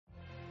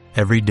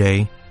Every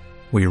day,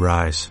 we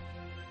rise,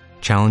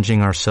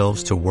 challenging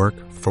ourselves to work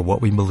for what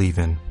we believe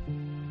in.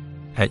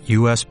 At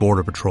U.S.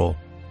 Border Patrol,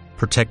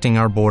 protecting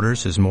our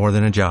borders is more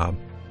than a job.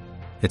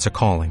 It's a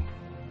calling.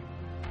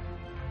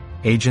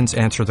 Agents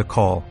answer the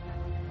call,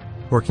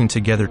 working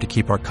together to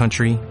keep our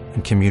country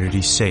and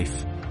communities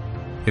safe.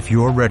 If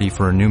you're ready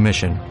for a new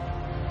mission,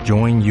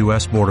 join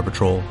U.S. Border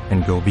Patrol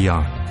and go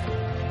beyond.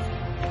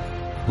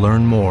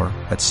 Learn more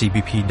at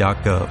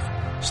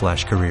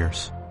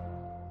cbp.gov/careers.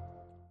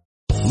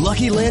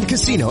 Lucky Land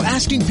Casino,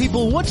 asking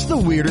people, what's the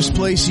weirdest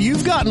place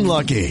you've gotten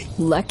lucky?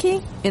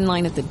 Lucky? In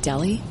line at the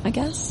deli, I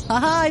guess?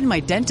 Aha, in my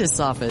dentist's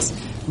office.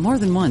 More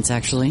than once,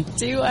 actually.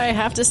 Do I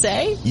have to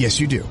say? Yes,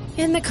 you do.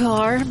 In the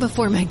car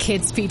before my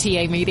kids'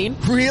 PTA meeting.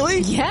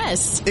 Really?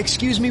 Yes.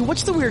 Excuse me,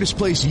 what's the weirdest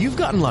place you've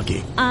gotten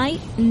lucky? I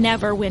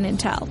never win and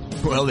tell.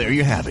 Well, there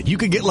you have it. You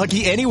can get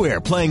lucky anywhere,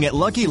 playing at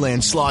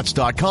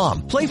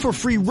LuckyLandSlots.com. Play for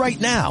free right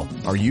now.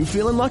 Are you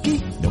feeling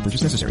lucky? No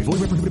purchase necessary. Void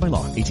where prohibited by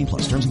law.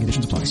 18+. Terms and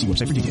conditions apply. See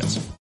website for details.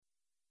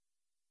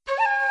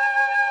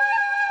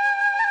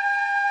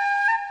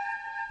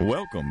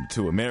 Welcome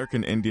to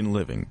American Indian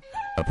Living,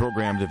 a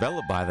program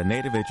developed by the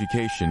Native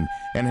Education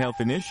and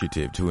Health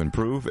Initiative to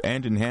improve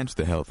and enhance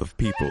the health of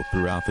people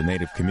throughout the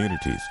Native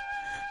communities.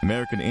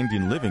 American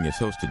Indian Living is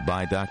hosted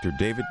by Dr.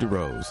 David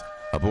DeRose,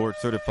 a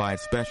board-certified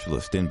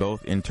specialist in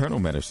both internal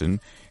medicine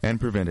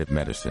and preventive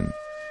medicine.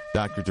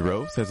 Dr.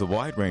 DeRose has a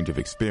wide range of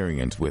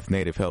experience with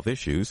Native health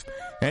issues,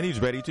 and he's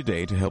ready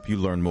today to help you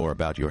learn more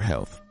about your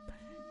health.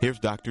 Here's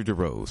Dr.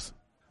 DeRose.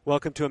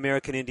 Welcome to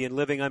American Indian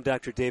Living. I'm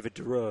Dr. David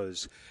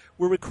DeRose.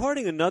 We're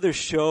recording another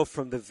show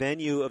from the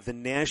venue of the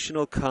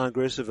National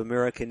Congress of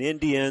American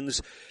Indians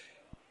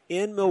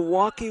in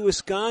Milwaukee,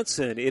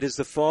 Wisconsin. It is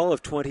the fall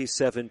of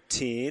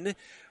 2017.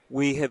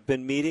 We have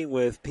been meeting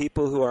with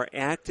people who are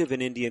active in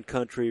Indian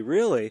country,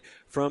 really,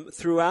 from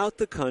throughout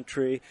the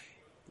country,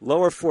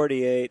 lower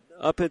 48,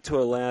 up into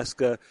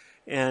Alaska,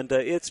 and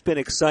it's been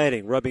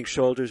exciting, rubbing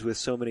shoulders with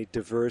so many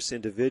diverse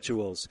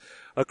individuals.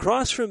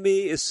 Across from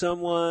me is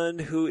someone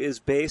who is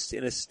based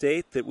in a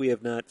state that we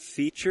have not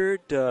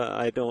featured,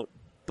 I don't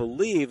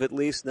believe, at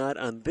least not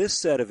on this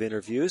set of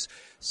interviews,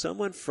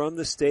 someone from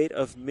the state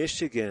of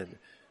Michigan.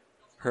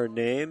 Her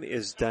name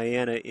is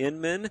Diana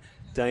Inman.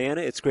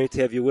 Diana, it's great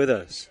to have you with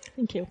us.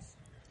 Thank you.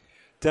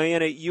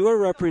 Diana, you are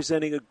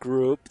representing a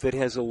group that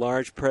has a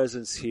large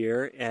presence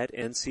here at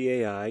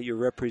NCAI. You're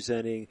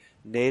representing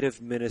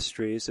Native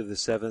Ministries of the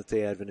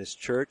Seventh-day Adventist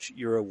Church.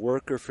 You're a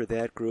worker for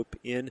that group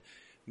in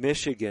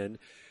Michigan.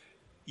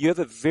 You have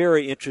a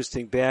very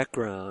interesting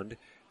background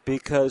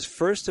because,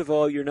 first of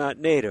all, you're not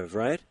Native,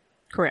 right?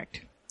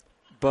 Correct.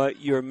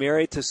 But you're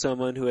married to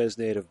someone who has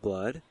Native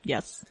blood.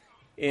 Yes.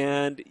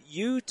 And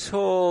you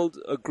told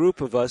a group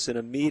of us in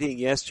a meeting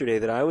yesterday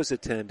that I was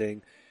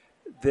attending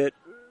that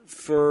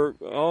for,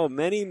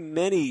 many,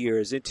 many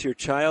years into your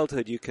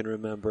childhood, you can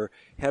remember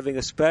having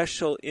a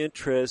special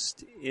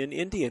interest in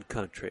Indian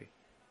country.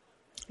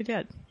 I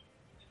did.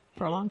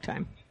 For a long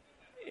time.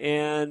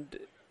 And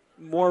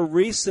more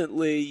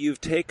recently,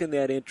 you've taken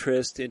that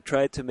interest and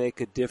tried to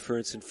make a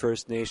difference in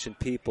First Nation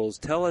peoples.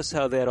 Tell us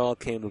how that all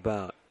came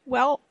about.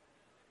 Well,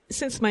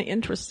 since my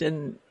interest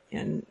in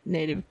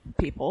Native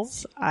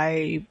peoples,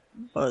 I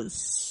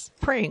was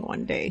praying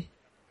one day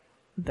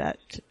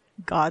that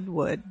God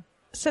would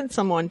send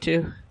someone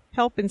to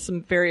help in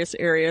some various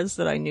areas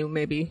that I knew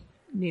maybe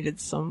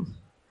needed a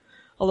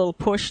little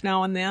push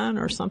now and then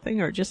or something,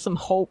 or just some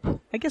hope.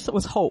 I guess it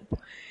was hope.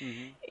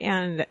 Mm-hmm.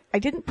 And I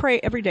didn't pray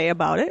every day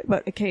about it,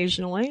 but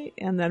occasionally.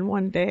 And then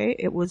one day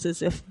it was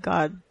as if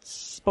God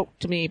spoke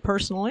to me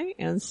personally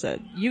and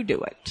said, you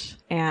do it.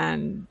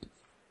 And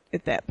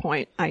at that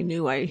point, I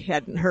knew I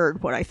hadn't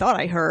heard what I thought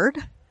I heard.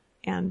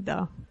 And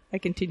I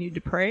continued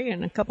to pray.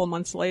 And a couple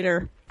months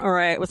later,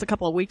 it was a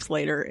couple of weeks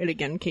later, it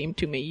again came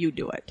to me, you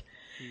do it.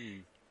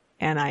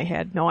 And I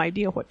had no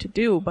idea what to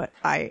do, but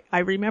I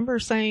remember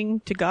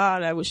saying to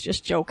God, I was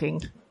just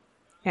joking.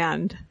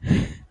 And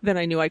then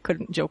I knew I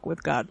couldn't joke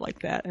with God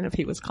like that. And if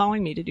he was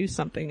calling me to do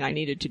something, I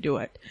needed to do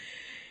it.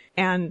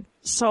 And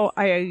so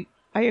I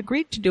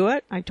agreed to do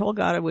it. I told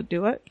God I would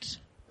do it.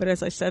 But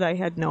as I said, I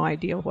had no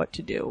idea what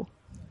to do.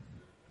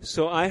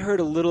 So I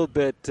heard a little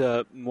bit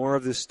more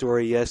of the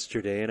story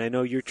yesterday, and I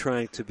know you're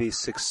trying to be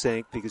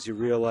succinct because you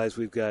realize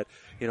we've got,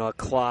 a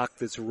clock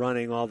that's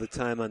running all the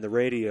time on the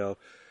radio.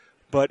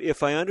 But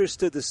if I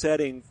understood the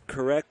setting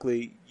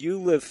correctly, you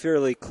live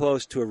fairly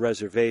close to a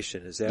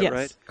reservation. Is that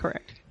right? Yes,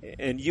 correct.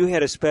 And you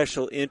had a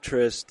special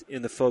interest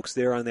in the folks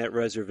there on that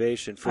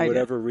reservation. For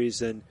whatever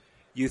reason,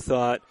 you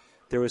thought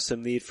there was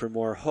some need for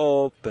more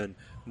hope and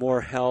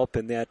more help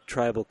in that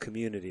tribal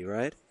community,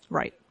 right?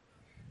 Right.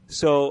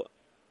 So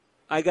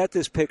I got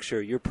this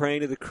picture. You're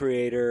praying to the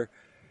Creator.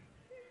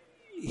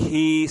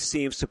 He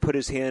seems to put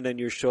his hand on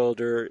your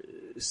shoulder,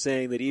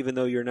 saying that even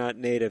though you're not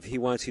Native, he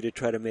wants you to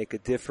try to make a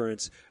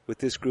difference with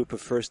this group of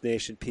First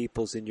Nation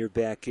peoples in your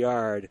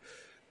backyard.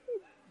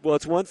 Well,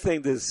 it's one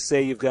thing to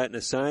say you've got an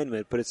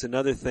assignment, but it's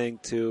another thing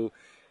to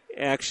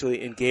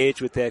actually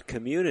engage with that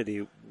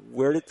community.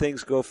 Where did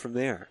things go from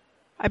there?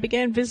 I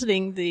began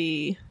visiting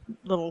the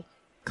little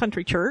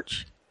country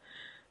church.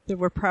 There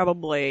were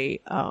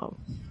probably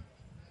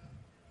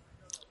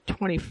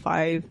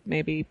 25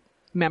 maybe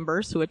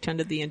members who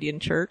attended the Indian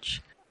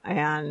church,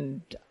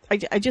 and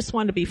I just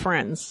wanted to be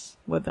friends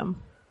with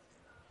them.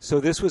 So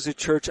this was a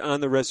church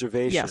on the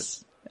reservation?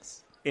 Yes.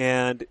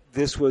 And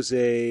this was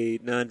a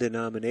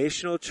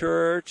non-denominational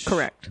church?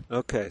 Correct.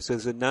 Okay, so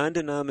it's a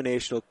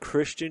non-denominational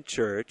Christian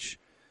church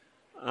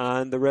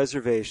on the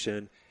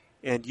reservation,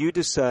 and you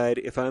decide,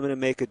 if I'm going to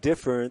make a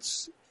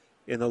difference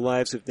in the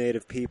lives of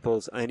Native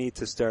peoples, I need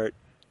to start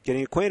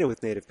getting acquainted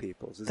with Native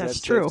peoples. Is That's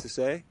that true. safe to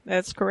say?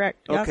 That's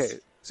correct, yes. Okay,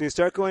 so you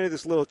start going to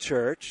this little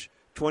church,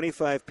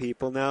 25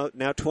 people, now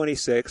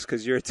 26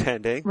 because you're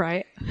attending.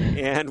 Right.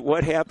 And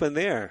what happened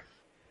there?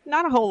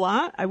 Not a whole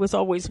lot. I was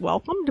always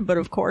welcomed, but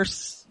of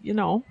course,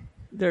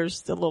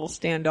 there's the little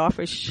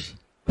standoffish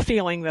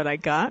feeling that I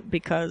got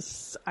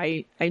because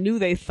I knew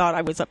they thought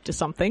I was up to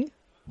something,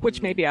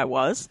 which maybe I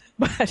was.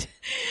 But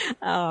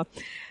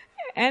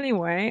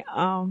anyway,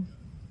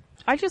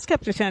 I just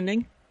kept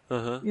attending.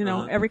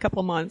 Every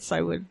couple of months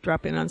I would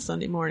drop in on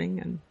Sunday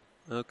morning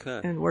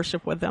and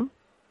worship with them.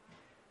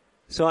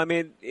 So, I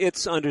mean,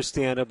 it's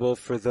understandable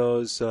for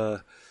those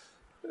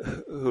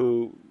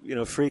who,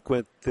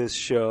 frequent this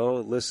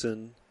show,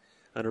 listen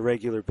on a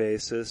regular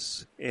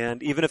basis,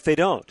 and even if they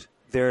don't,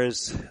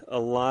 there's a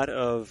lot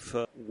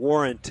of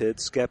warranted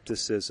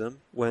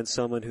skepticism when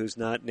someone who's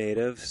not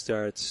Native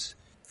starts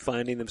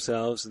finding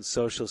themselves in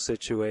social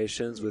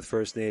situations with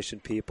First Nation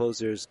peoples.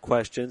 There's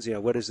questions,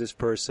 what is this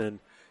person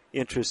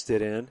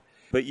interested in?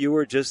 But you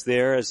were just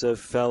there as a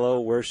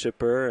fellow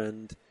worshiper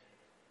and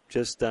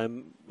just,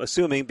 I'm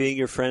assuming, being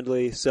your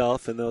friendly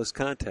self in those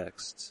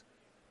contexts.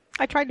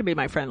 I tried to be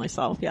my friendly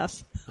self,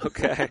 yes.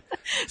 Okay.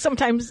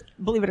 Sometimes,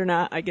 believe it or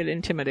not, I get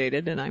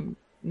intimidated and I'm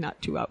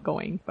not too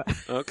outgoing. But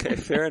Okay,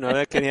 fair enough.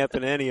 That can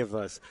happen to any of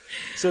us.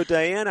 So,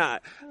 Diana,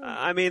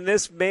 I mean,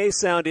 this may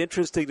sound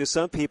interesting to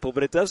some people,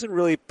 but it doesn't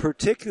really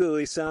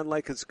particularly sound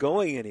like it's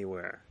going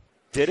anywhere.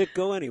 Did it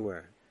go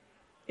anywhere?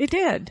 It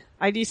did.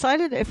 I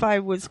decided if I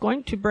was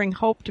going to bring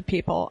hope to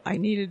people, I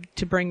needed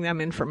to bring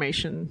them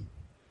information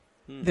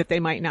that they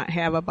might not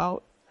have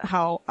about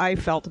how I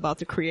felt about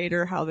the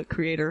Creator, how the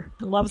Creator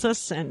loves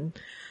us, and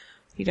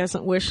He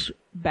doesn't wish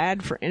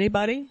bad for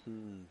anybody.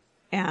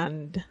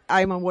 And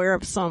I'm aware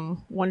of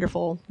some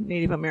wonderful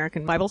Native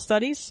American Bible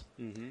studies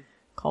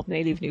called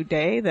Native New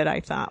Day that I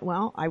thought,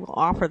 well, I will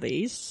offer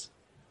these,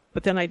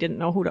 but then I didn't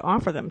know who to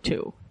offer them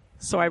to.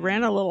 So I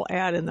ran a little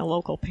ad in the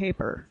local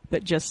paper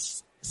that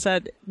just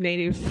said,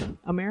 Native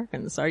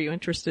Americans, are you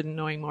interested in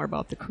knowing more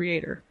about the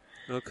Creator?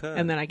 Okay.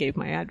 And then I gave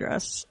my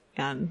address.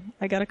 And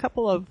I got a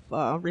couple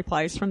of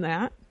replies from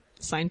that,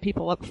 signed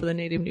people up for the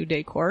Native New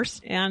Day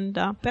course, and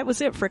that was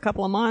it for a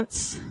couple of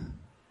months.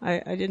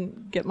 I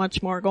didn't get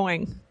much more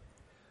going.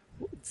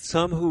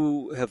 Some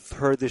who have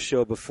heard this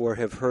show before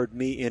have heard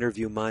me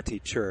interview Monty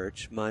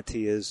Church.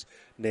 Monty is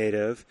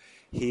Native.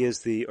 He is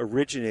the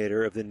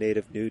originator of the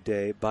Native New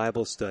Day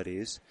Bible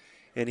studies,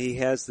 and he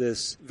has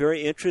this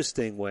very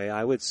interesting way,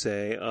 I would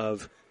say,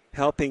 of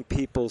helping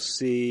people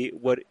see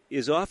what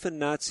is often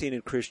not seen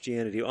in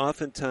Christianity.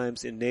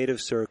 Oftentimes in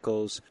Native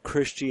circles,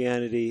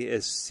 Christianity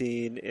is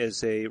seen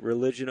as a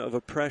religion of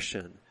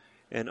oppression,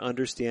 and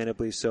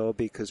understandably so,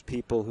 because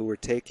people who were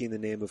taking the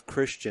name of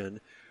Christian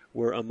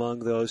were among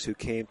those who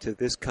came to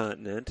this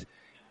continent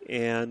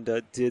and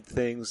did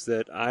things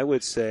that I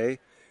would say,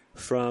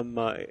 from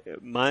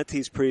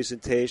Monty's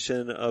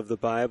presentation of the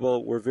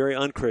Bible, were very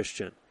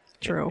unchristian.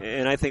 True.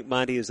 And I think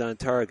Monty is on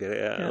target.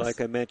 Yes. Like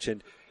I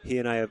mentioned, he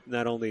and I have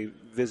not only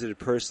visited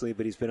personally,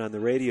 but he's been on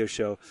the radio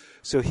show.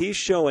 So he's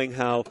showing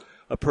how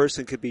a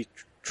person could be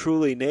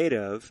truly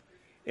Native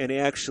and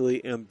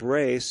actually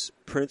embrace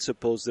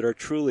principles that are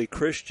truly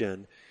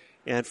Christian.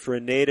 And for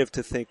a Native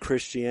to think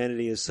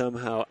Christianity is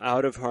somehow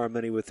out of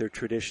harmony with their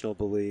traditional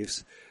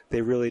beliefs,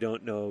 they really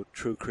don't know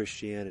true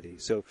Christianity.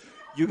 So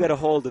you got a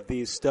hold of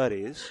these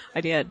studies.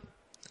 I did.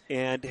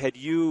 And had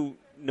you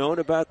known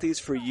about these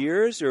for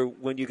years, or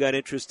when you got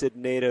interested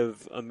in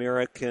Native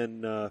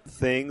American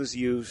things,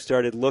 you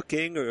started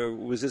looking, or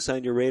was this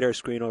on your radar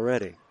screen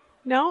already?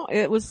 No,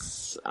 it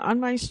was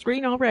on my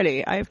screen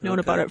already. I've known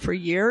about it for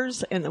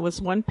years, and there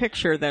was one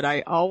picture that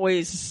I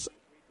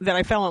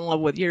fell in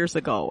love with years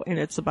ago, and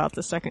it's about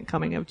the second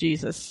coming of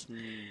Jesus.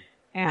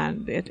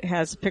 And it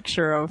has a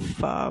picture of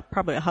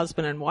probably a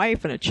husband and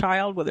wife and a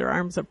child with their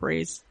arms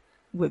upraised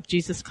with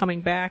Jesus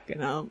coming back,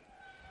 and a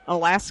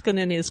Alaskan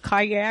in his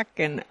kayak,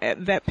 and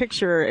that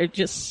picture, it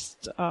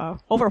just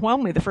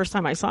overwhelmed me the first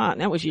time I saw it,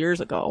 and that was years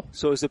ago.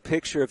 So it was a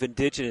picture of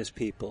indigenous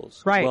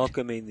peoples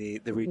welcoming the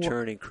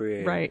returning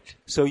Creator. Right.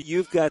 So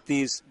you've got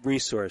these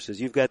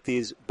resources, you've got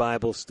these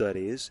Bible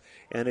studies,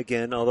 and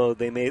again, although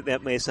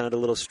that may sound a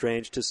little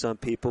strange to some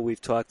people,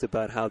 we've talked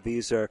about how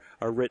these are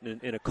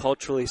written in a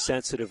culturally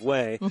sensitive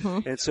way,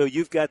 and so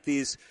you've got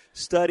these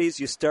studies,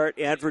 you start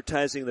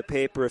advertising the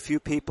paper, a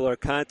few people are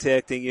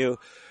contacting you.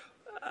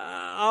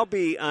 I'll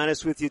be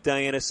honest with you,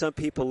 Diana, some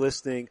people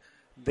listening,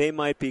 they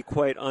might be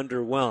quite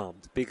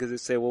underwhelmed because they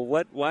say, well,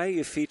 why are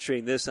you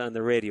featuring this on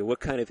the radio?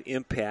 What kind of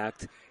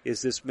impact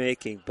is this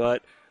making?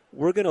 But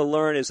we're going to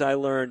learn, as I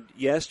learned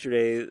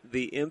yesterday,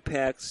 the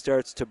impact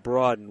starts to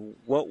broaden.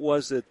 What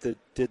was it that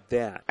did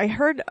that? I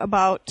heard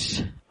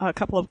about a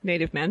couple of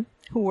Native men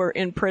who were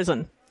in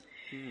prison.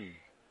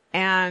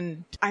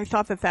 And I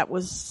thought that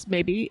was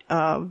maybe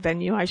a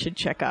venue I should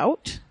check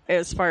out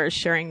as far as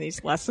sharing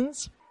these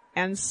lessons.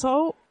 And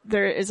so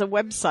there is a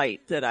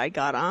website that I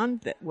got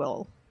on that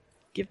will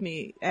give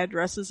me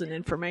addresses and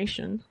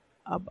information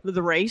of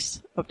the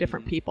race of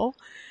different people.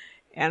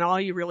 And all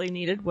you really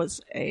needed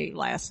was a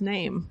last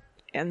name.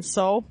 And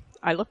so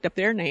I looked up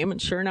their name,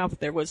 and sure enough,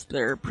 there was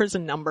their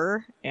prison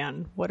number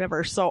and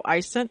whatever. So I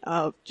sent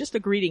just a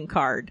greeting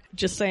card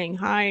just saying,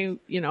 hi,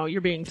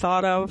 you're being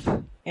thought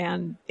of.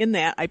 And in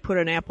that, I put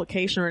an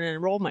application or an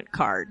enrollment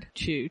card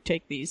to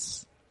take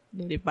these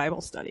Native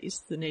Bible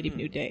studies, the Native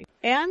New Day.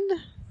 And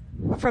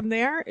from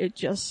there, it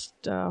just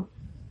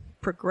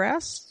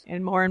progressed,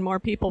 and more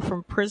people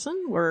from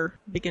prison were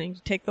beginning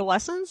to take the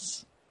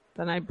lessons.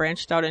 Then I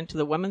branched out into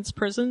the women's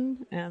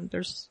prison, and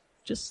there's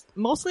just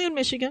mostly in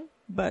Michigan,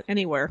 but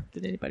anywhere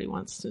that anybody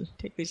wants to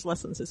take these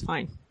lessons is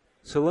fine.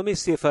 So let me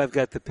see if I've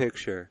got the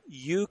picture.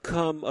 You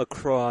come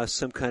across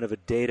some kind of a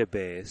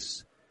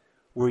database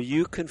where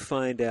you can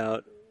find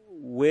out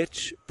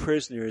which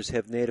prisoners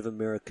have Native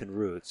American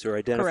roots or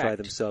identify Correct.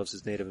 themselves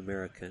as Native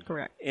American.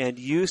 Correct. And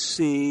you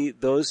see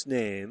those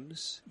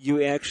names.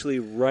 You actually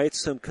write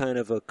some kind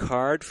of a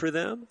card for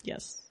them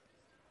Yes.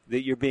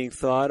 that you're being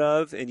thought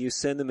of, and you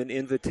send them an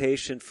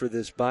invitation for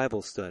this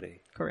Bible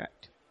study.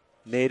 Correct.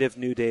 Native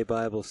New Day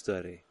Bible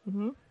study.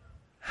 Mm-hmm.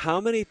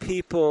 How many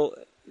people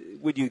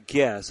would you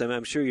guess?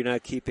 I'm sure you're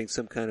not keeping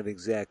some kind of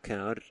exact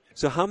count.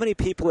 So how many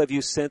people have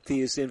you sent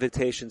these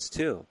invitations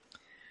to?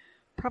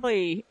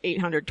 Probably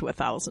 800 to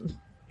 1,000.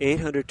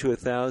 800 to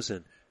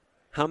 1,000.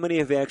 How many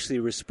have actually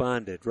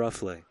responded,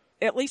 roughly?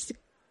 At least a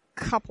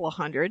couple of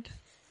hundred.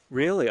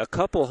 Really? A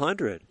couple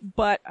hundred?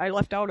 But I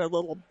left out a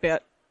little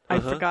bit. I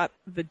Uh-huh. forgot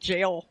the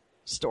jail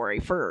story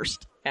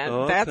first. And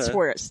Oh, that's okay.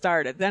 where it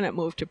started. Then it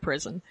moved to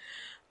prison.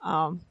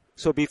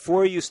 So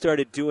before you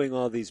started doing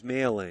all these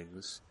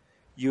mailings,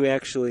 you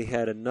actually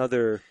had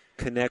another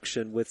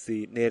connection with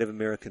the Native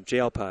American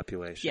jail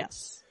population.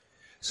 Yes.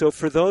 So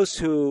for those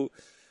who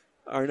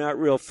are not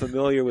real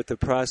familiar with the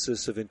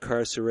process of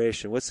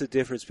incarceration, what's the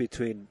difference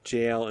between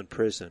jail and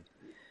prison?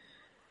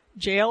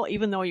 Jail,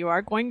 even though you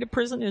are going to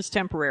prison, is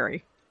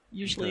temporary.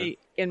 Usually,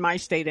 in my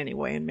state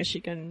anyway, in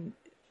Michigan,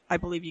 I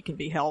believe you can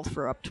be held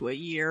for up to a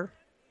year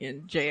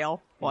in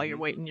jail while you're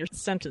waiting your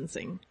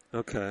sentencing.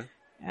 Okay.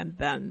 And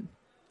then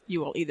you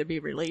will either be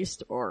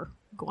released or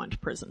go on to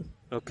prison.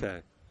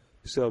 Okay.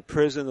 So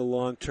prison, a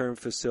long-term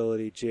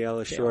facility, jail,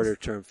 a Jail's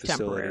shorter-term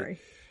facility. temporary.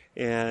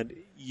 And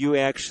you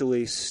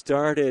actually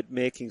started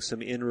making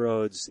some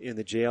inroads in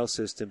the jail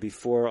system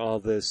before all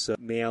this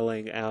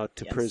mailing out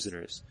to Yes.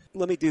 prisoners.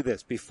 Let me do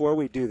this. Before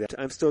we do that,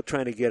 I'm still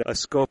trying to get a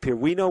scope here.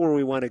 We know where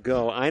we want to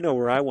go. I know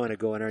where I want to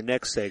go in our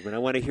next segment. I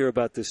want to hear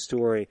about this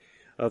story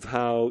of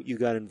how you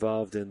got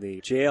involved in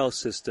the jail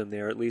system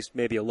there, at least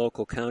maybe a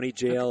local county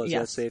jail. Is that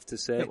Yes, safe to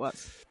say? It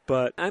was.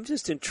 But I'm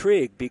just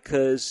intrigued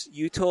because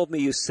you told me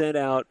you sent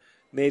out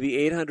maybe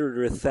 800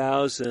 or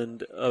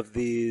 1,000 of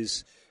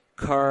these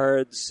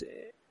cards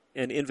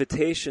and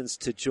invitations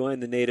to join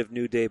the Native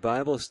New Day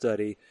Bible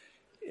study,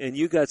 and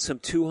you got some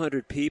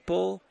 200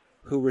 people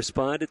who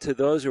responded to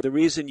those. Or the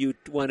reason you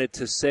wanted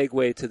to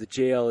segue to the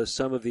jail is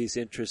some of these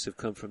interests have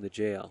come from the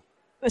jail.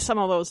 Some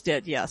of those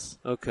did, yes.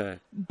 Okay.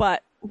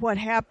 But what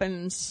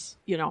happens,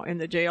 in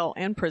the jail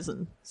and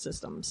prison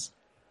systems,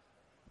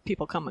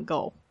 people come and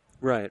go.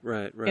 Right.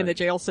 In the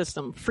jail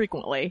system,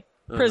 frequently.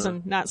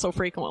 Prison, not so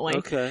frequently.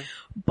 Okay.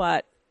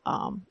 But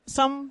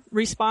some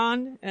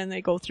respond and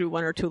they go through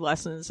one or two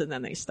lessons and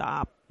then they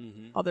stop.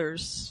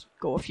 Others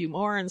go a few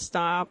more and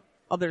stop.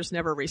 Others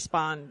never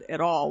respond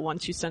at all.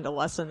 Once you send a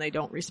lesson, they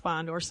don't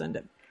respond or send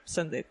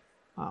the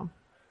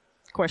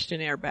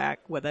questionnaire back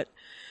with it.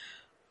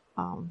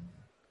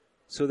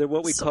 So they're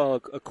what we call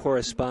a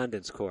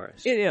correspondence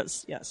course. It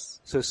is, yes.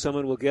 So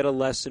someone will get a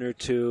lesson or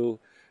two,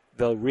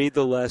 they'll read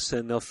the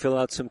lesson, they'll fill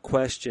out some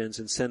questions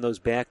and send those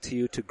back to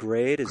you to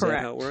grade. Is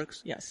Correct. that how it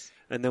works? Yes.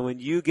 And then when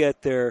you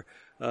get the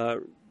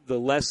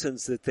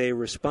lessons that they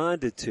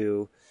responded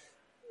to,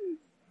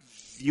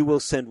 you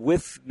will send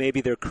with maybe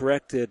their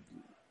corrected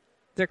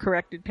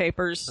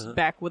papers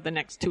back with the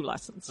next two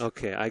lessons.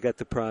 Okay, I got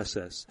the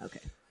process. Okay.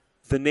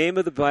 The name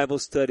of the Bible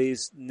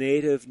studies,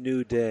 Native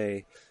New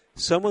Day.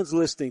 Someone's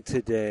listening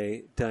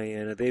today,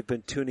 Diana. They've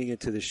been tuning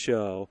into the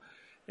show,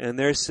 and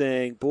they're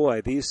saying,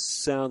 boy, these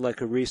sound like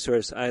a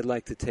resource I'd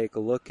like to take a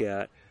look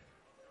at.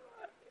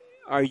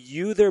 Are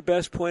you their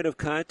best point of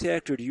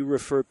contact, or do you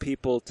refer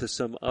people to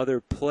some other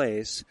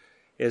place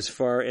as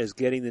far as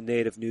getting the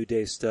Native New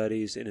Day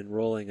studies and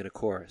enrolling in a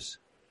course?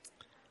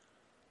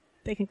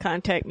 They can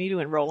contact me to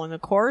enroll in the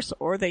course,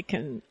 or they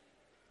can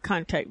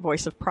contact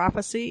Voice of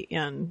Prophecy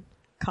in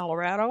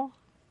Colorado.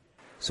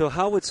 So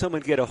how would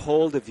someone get a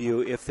hold of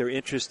you if they're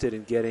interested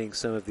in getting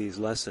some of these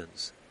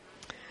lessons?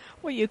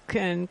 Well, you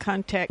can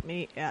contact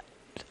me at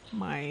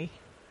my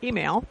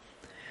email,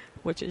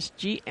 which is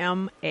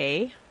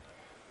gma.rodrigo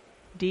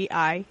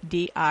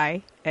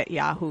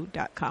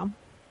DIDI@yahoo.com.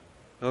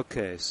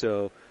 Okay,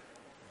 so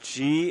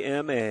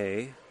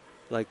GMA,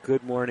 like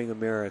Good Morning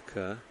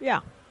America. Yeah.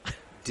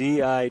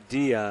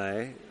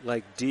 DIDI,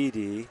 like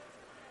Dee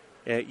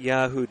at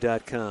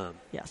yahoo.com.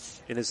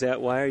 Yes. And is that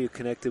why? Are you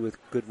connected with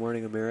Good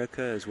Morning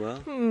America as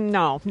well?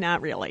 No,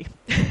 not really.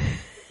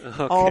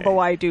 Okay. Although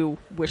I do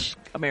wish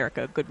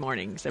America good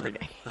mornings every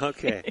day.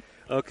 Okay.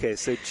 Okay,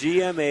 so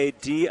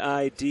GMADIDI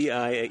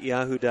at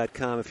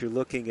yahoo.com if you're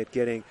looking at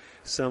getting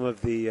some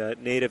of the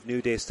Native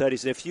New Day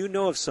studies. And if you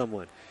know of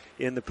someone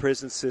in the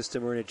prison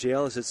system or in a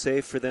jail, is it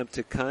safe for them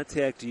to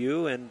contact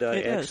you and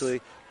actually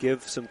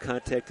give some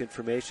contact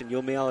information?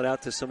 You'll mail it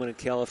out to someone in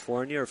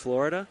California or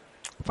Florida?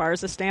 Far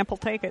as the stamp will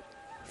take it.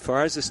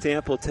 Far as the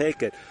stamp will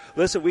take it.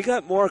 Listen, we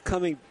got more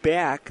coming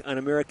back on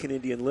American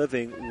Indian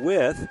Living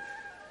with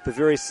the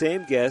very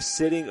same guest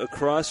sitting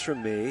across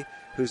from me,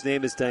 whose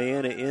name is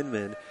Diana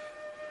Inman.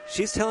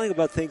 She's telling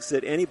about things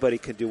that anybody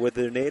can do,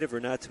 whether they're Native or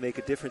not, to make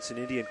a difference in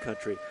Indian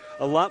country.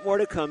 A lot more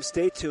to come.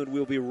 Stay tuned.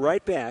 We'll be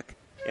right back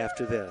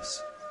after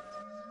this.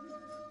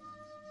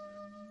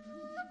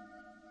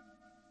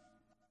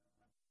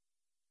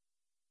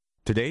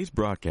 Today's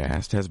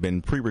broadcast has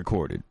been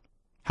pre-recorded.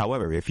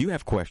 However, if you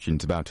have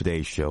questions about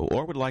today's show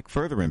or would like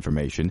further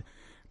information,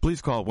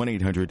 please call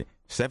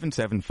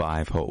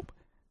 1-800-775-HOPE.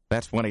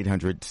 That's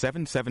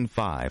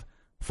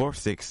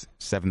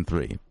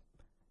 1-800-775-4673.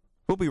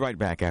 We'll be right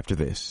back after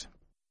this.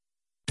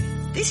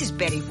 This is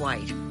Betty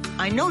White.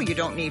 I know you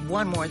don't need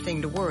one more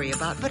thing to worry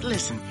about, but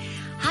listen.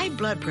 High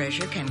blood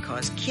pressure can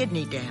cause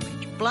kidney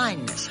damage,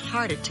 blindness,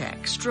 heart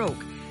attack,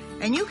 stroke,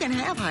 and you can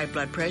have high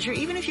blood pressure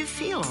even if you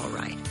feel all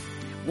right.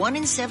 1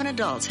 in 7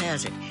 adults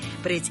has it,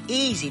 but it's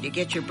easy to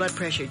get your blood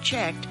pressure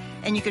checked,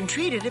 and you can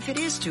treat it if it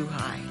is too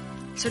high.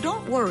 So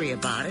don't worry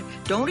about it.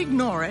 Don't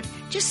ignore it.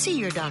 Just see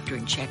your doctor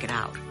and check it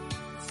out.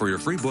 For your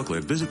free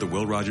booklet, visit the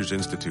Will Rogers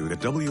Institute at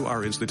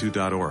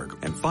wrinstitute.org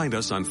and find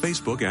us on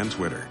Facebook and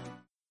Twitter.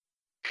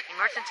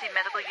 Emergency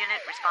medical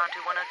unit, respond to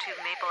 102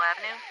 Maple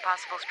Avenue,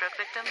 possible stroke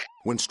victim.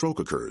 When stroke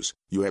occurs,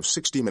 you have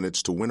 60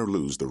 minutes to win or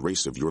lose the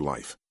race of your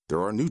life.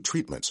 There are new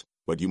treatments,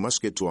 but you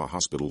must get to a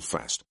hospital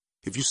fast.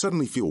 If you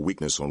suddenly feel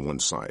weakness on one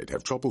side,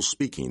 have trouble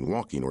speaking,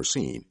 walking, or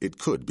seeing, it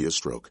could be a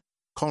stroke.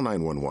 Call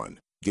 911.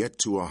 Get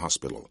to a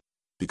hospital.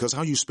 Because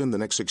how you spend the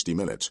next 60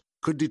 minutes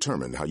could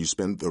determine how you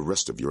spend the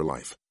rest of your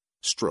life.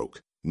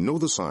 Stroke. Know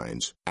the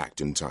signs.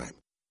 Act in time.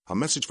 A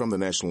message from the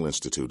National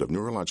Institute of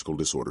Neurological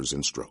Disorders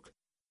and Stroke.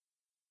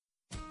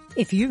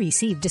 If you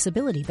receive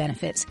disability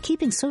benefits,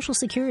 keeping Social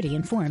Security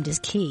informed is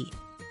key.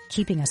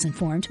 Keeping us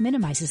informed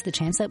minimizes the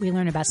chance that we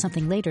learn about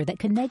something later that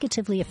could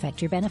negatively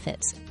affect your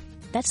benefits.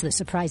 That's the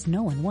surprise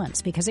no one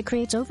wants because it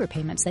creates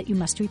overpayments that you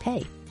must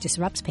repay,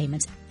 disrupts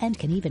payments, and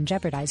can even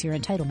jeopardize your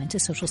entitlement to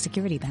Social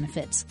Security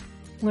benefits.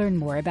 Learn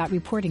more about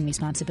reporting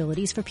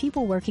responsibilities for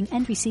people working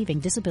and receiving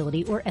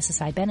disability or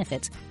SSI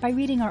benefits by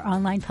reading our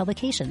online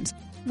publications,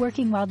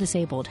 Working While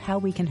Disabled, How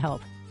We Can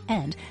Help,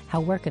 and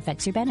How Work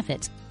Affects Your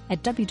Benefits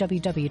at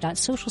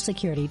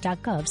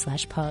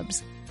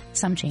www.socialsecurity.gov/pubs.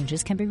 Some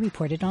changes can be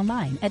reported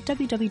online at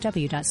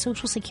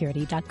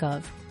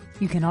www.socialsecurity.gov.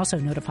 You can also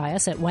notify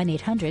us at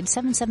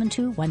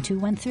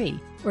 1-800-772-1213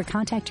 or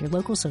contact your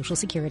local Social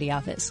Security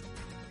office.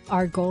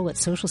 Our goal at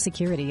Social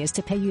Security is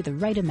to pay you the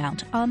right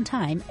amount on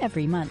time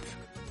every month.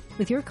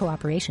 With your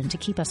cooperation to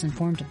keep us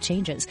informed of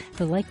changes,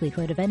 the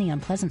likelihood of any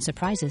unpleasant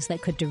surprises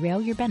that could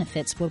derail your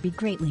benefits will be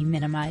greatly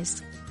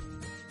minimized.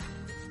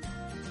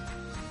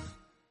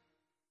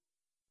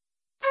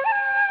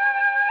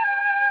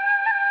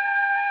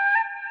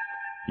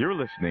 You're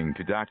listening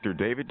to Dr.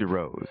 David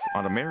DeRose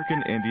on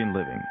American Indian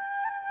Living.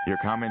 Your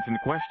comments and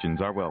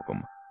questions are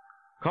welcome.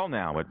 Call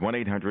now at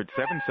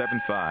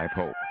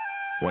 1-800-775-HOPE.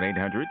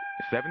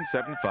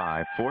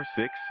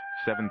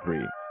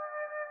 1-800-775-4673.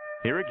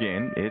 Here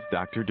again is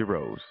Dr.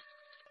 DeRose.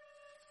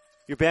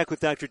 You're back with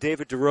Dr.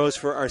 David DeRose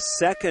for our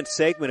second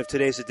segment of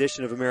today's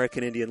edition of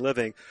American Indian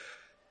Living.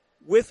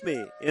 With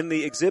me in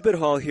the exhibit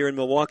hall here in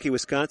Milwaukee,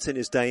 Wisconsin,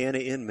 is Diana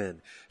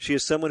Inman. She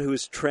is someone who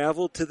has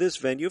traveled to this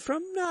venue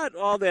from not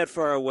all that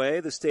far away,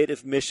 the state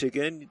of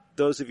Michigan.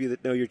 Those of you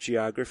that know your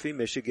geography,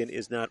 Michigan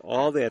is not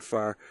all that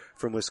far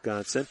from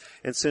Wisconsin.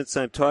 And since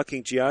I'm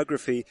talking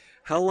geography,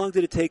 how long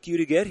did it take you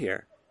to get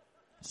here?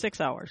 6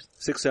 hours.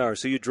 6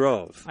 hours. So you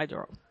drove. I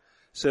drove.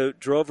 So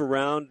drove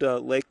around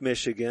Lake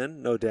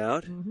Michigan, no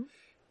doubt. Mm-hmm.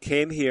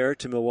 Came here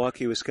to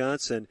Milwaukee,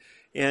 Wisconsin.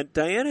 And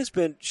Diana's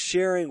been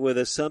sharing with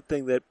us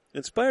something that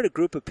inspired a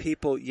group of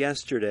people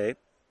yesterday.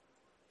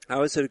 I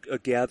was at a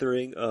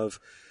gathering of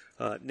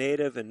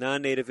Native and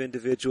non-Native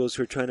individuals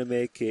who are trying to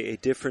make a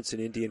difference in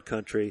Indian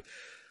country.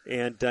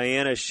 And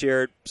Diana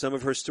shared some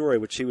of her story,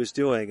 what she was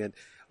doing. And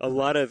a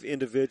lot of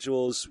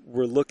individuals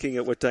were looking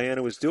at what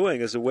Diana was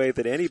doing as a way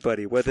that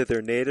anybody, whether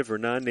they're Native or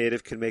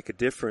non-Native, can make a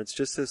difference.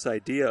 Just this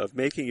idea of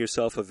making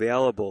yourself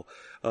available,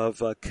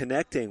 of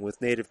connecting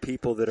with Native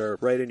people that are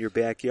right in your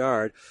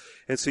backyard.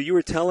 And so you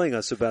were telling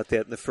us about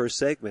that in the first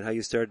segment, how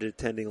you started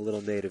attending a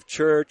little Native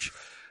church,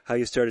 how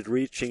you started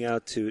reaching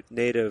out to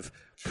Native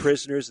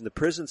prisoners in the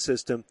prison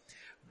system.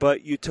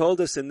 But you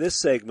told us in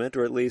this segment,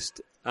 or at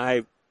least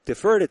I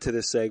deferred it to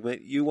this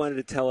segment, you wanted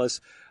to tell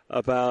us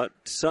about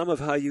some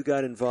of how you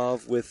got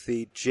involved with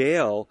the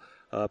jail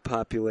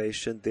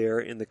population there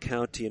in the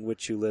county in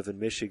which you live in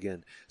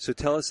Michigan. So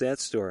tell us that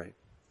story.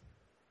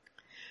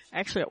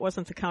 Actually, it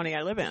wasn't the county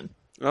I live in.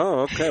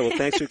 Oh, okay. Well,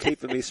 thanks for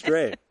keeping me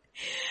straight.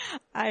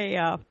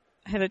 I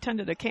had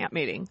attended a camp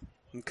meeting.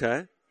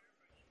 Okay.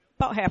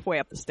 About halfway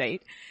up the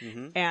state.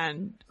 Mm-hmm.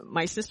 And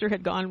my sister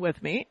had gone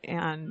with me,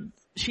 and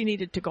she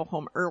needed to go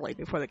home early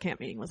before the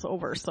camp meeting was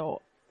over.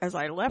 So as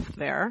I left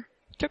there,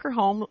 took her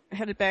home,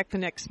 headed back the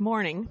next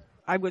morning.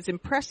 I was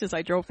impressed as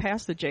I drove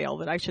past the jail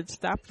that I should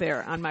stop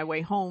there on my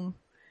way home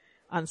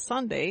on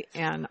Sunday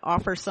and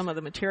offer some of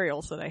the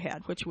materials that I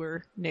had, which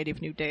were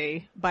Native New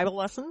Day Bible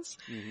lessons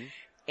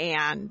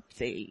and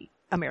the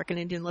American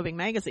Indian Living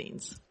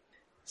magazines.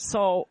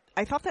 So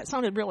I thought that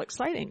sounded real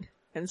exciting.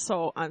 And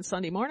so on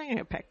Sunday morning,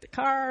 I packed the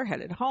car,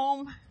 headed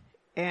home,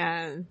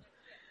 and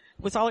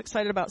was all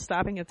excited about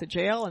stopping at the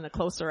jail. And the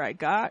closer I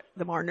got,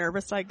 the more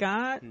nervous I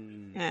got.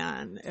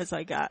 And as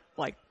I got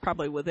like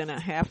probably within a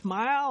half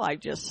mile, I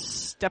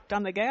just stepped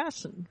on the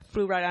gas and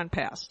flew right on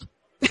past.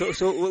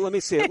 So well, let me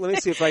see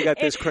if I got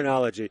this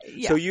chronology.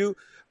 Yeah. So you,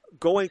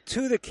 going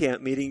to the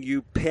camp meeting,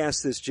 you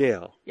passed this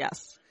jail.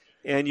 Yes.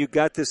 And you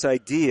got this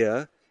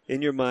idea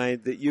in your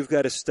mind that you've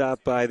got to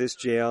stop by this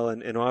jail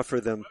and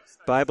offer them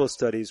Bible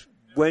studies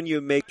when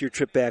you make your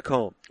trip back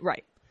home.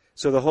 Right.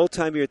 So the whole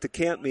time you're at the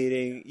camp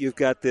meeting, you've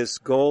got this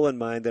goal in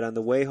mind that on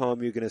the way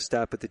home you're going to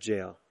stop at the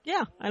jail.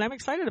 Yeah, and I'm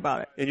excited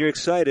about it. And you're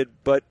excited,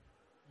 but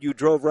you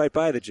drove right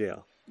by the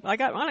jail. I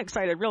got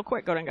unexcited real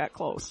quick when I got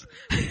close.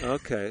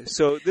 Okay.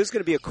 So this is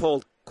going to be a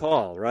cold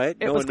call, right?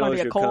 It was going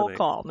to be a cold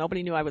call.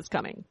 Nobody knew I was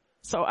coming.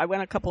 So I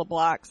went a couple of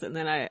blocks, and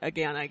then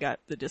I got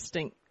the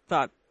distinct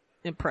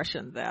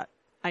impression that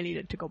I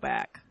needed to go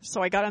back.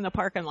 So I got in the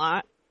parking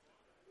lot,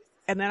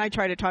 and then I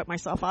tried to talk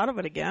myself out of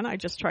it again. I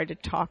just tried to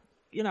talk,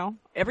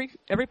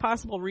 every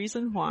possible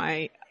reason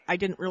why I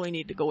didn't really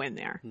need to go in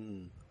there.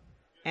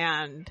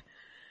 And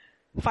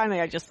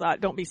finally I just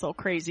thought, don't be so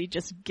crazy,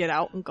 just get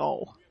out and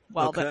go.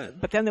 Well, okay.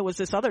 But then there was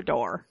this other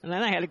door, and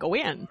then I had to go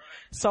in.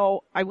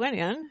 So I went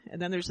in, and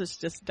then there's this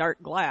just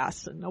dark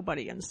glass and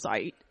nobody in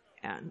sight.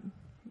 And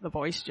the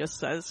voice just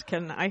says,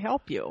 "Can I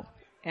help you?"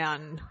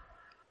 And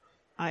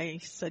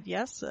I said,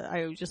 yes.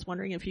 I was just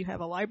wondering if you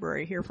have a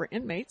library here for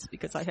inmates,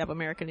 because I have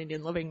American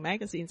Indian Living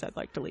magazines I'd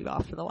like to leave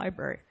off for the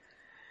library.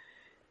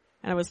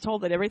 And I was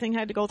told that everything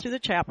had to go through the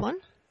chaplain,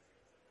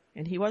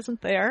 and he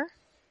wasn't there.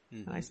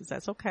 And I said,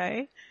 that's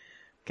okay.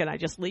 Can I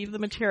just leave the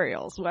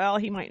materials? Well,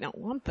 he might not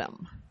want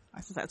them.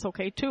 I said, that's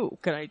okay too.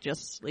 Can I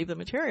just leave the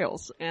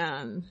materials?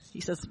 And he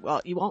says, well,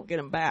 you won't get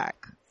them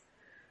back.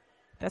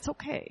 That's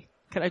okay.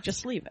 Can I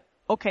just leave it?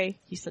 Okay.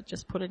 He said,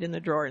 just put it in the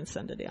drawer and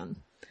send it in.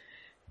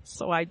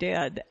 So I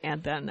did,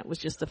 and then it was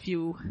just a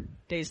few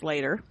days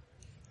later,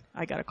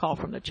 I got a call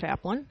from the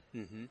chaplain,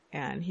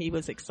 and he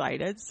was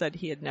excited, said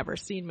he had never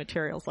seen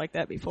materials like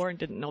that before and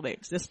didn't know they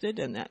existed,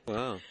 and that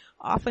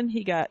often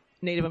he got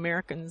Native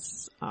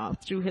Americans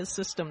through his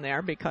system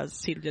there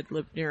because he did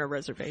live near a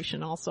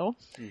reservation also.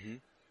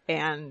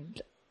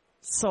 And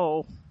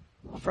so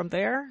from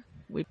there,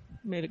 we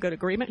made a good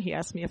agreement. He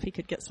asked me if he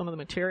could get some of the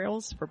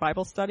materials for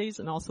Bible studies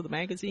and also the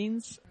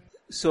magazines.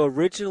 So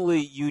originally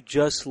you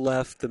just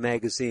left the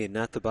magazine,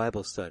 not the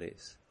Bible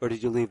studies, or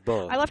did you leave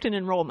both? I left an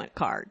enrollment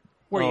card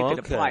where you could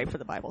apply for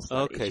the Bible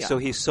studies. Okay, so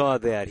he saw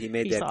that. He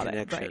made that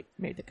connection. That, right,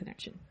 made the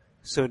connection.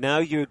 So now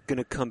you're going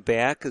to come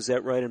back, is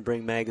that right, and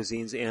bring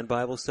magazines and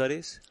Bible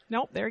studies?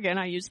 Nope, there again,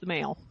 I use the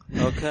mail.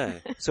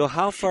 Okay. So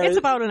how far? It's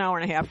about an hour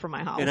and a half from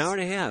my house. An hour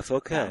and a half,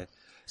 okay. Yeah.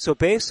 So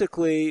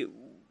basically,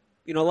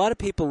 a lot of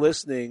people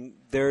listening,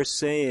 they're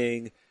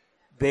saying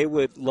they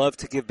would love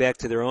to give back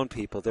to their own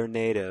people. They're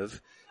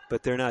Native,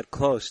 but they're not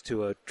close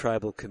to a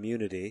tribal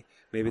community.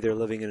 Maybe they're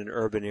living in an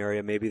urban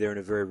area. Maybe they're in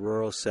a very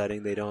rural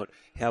setting. They don't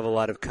have a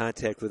lot of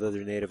contact with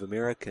other Native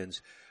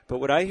Americans. But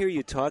what I hear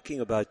you talking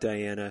about,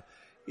 Diana,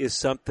 is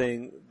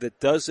something that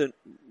doesn't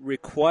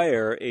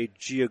require a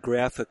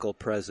geographical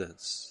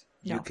presence.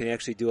 No. You can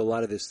actually do a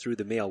lot of this through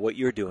the mail, what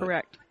you're doing.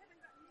 Correct.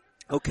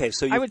 Okay,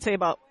 so I would say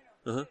about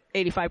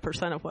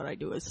 85% of what I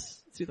do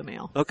is through the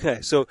mail.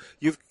 Okay, so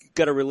you've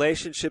got a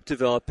relationship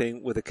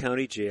developing with a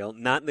county jail,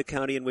 not in the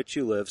county in which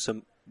you live,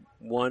 some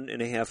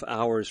 1.5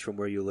 hours from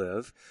where you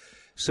live.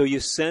 So you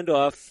send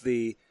off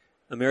the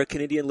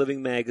American Indian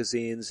Living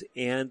magazines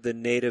and the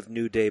Native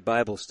New Day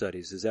Bible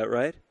studies. Is that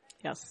right?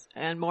 Yes,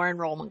 and more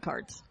enrollment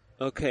cards.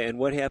 Okay, and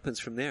what happens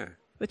from there?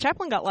 The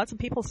chaplain got lots of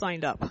people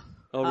signed up.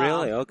 Oh,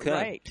 really? Okay.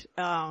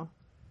 Right.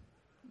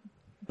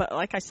 But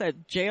like I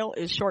said, jail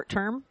is short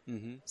term,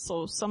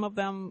 so some of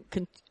them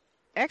can.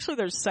 Actually,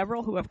 there's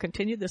several who have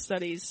continued the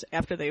studies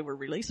after they were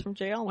released from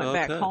jail and went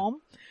back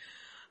home.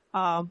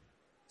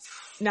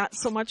 Not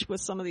so much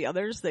with some of the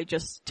others. They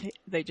just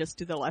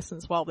do the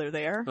lessons while they're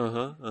there,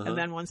 and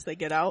then once they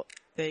get out,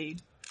 they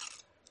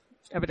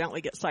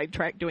evidently get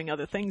sidetracked doing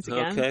other things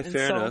again. Okay,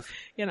 fair enough.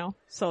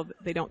 So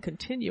they don't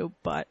continue.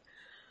 But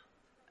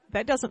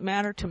that doesn't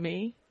matter to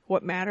me.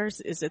 What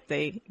matters is that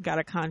they got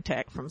a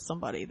contact from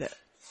somebody that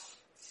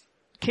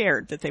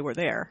cared that they were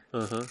there.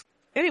 Uh-huh.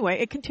 Anyway,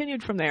 it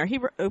continued from there.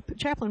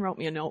 Chaplain wrote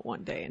me a note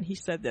one day, and he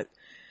said that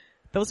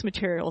those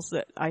materials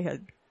that I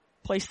had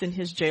placed in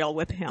his jail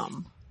with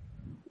him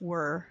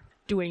were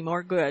doing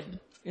more good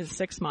in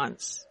 6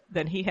 months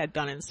than he had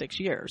done in 6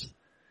 years.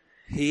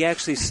 He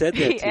actually said that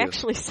to you? He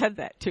actually said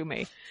that to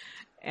me.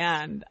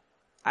 And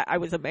I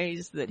was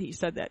amazed that he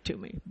said that to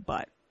me,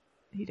 but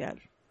he did.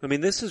 I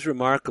mean, this is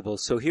remarkable.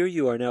 So here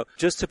you are now.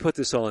 Just to put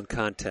this all in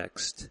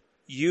context,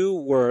 you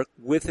work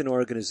with an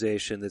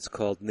organization that's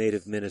called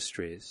Native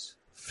Ministries,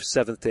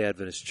 Seventh-day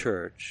Adventist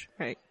Church.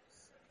 Right.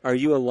 Are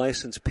you a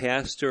licensed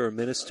pastor or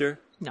minister?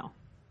 No.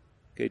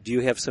 Okay. Do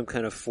you have some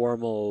kind of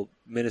formal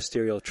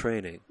ministerial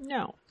training?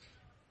 No.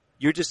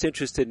 You're just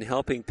interested in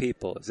helping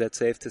people. Is that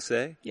safe to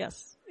say?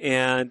 Yes.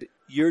 And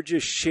you're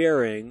just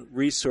sharing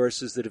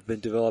resources that have been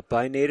developed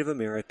by Native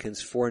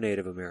Americans for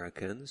Native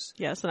Americans.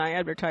 Yes, and I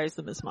advertise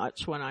them as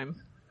much when I'm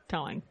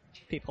telling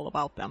people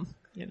about them,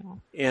 you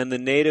know. And the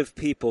Native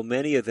people,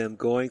 many of them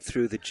going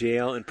through the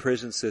jail and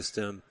prison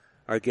system,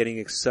 are getting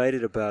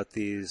excited about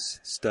these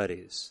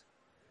studies.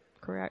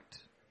 Correct.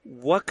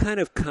 What kind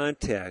of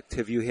contact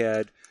have you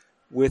had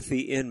with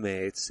the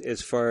inmates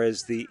as far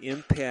as the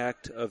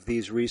impact of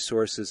these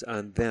resources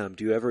on them?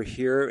 Do you ever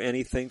hear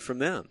anything from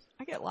them?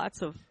 I get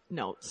lots of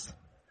notes.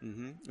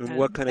 Mm-hmm. And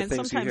what kind of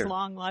things do you hear? And sometimes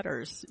long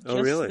letters.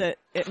 Oh, really? That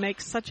it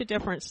makes such a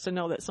difference to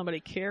know that somebody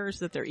cares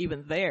that they're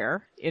even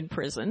there in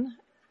prison,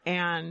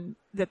 and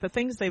that the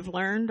things they've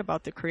learned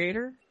about the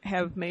Creator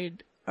have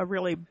made a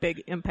really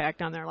big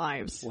impact on their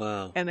lives.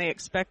 Wow. And they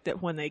expect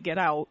that when they get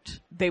out,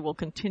 they will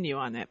continue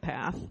on that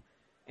path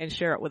and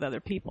share it with other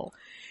people.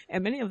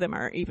 And many of them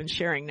are even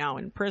sharing now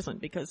in prison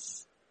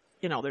because,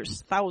 you know,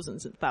 there's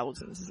thousands and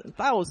thousands and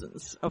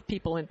thousands of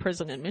people in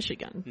prison in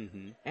Michigan.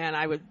 Mm-hmm. And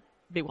I would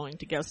be willing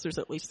to guess there's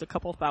at least a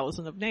couple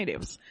thousand of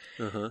natives.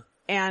 Uh-huh.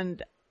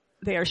 And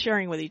they are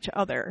sharing with each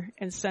other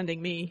and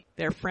sending me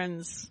their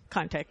friends'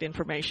 contact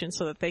information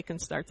so that they can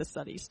start the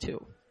studies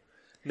too.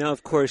 Now,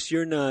 of course,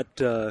 you're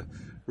not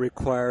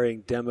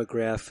requiring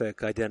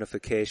demographic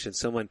identification.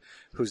 Someone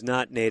who's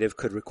not Native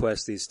could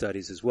request these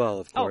studies as well,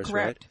 of course,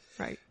 correct.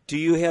 Right? Right. Do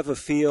you have a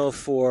feel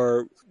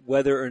for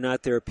whether or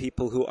not there are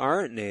people who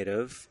aren't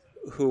Native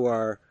who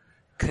are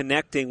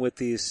connecting with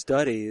these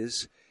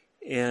studies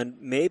and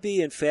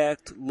maybe, in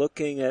fact,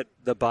 looking at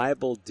the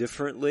Bible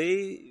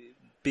differently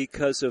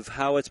because of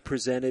how it's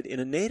presented in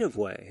a Native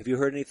way? Have you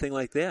heard anything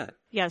like that?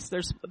 Yes,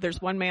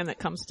 there's one man that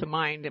comes to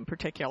mind in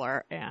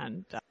particular,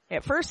 and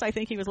at first I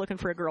think he was looking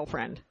for a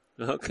girlfriend.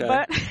 Okay.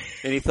 But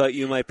and he thought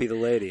you might be the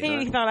lady,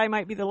 He thought I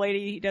might be the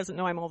lady. He doesn't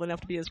know I'm old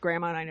enough to be his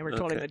grandma, and I never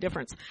told him the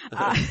difference.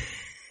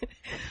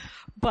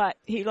 But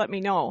he let me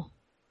know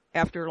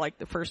after like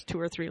the first 2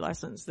 or 3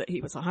 lessons that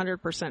he was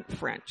 100%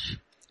 French.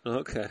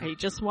 Okay. He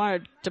just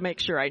wanted to make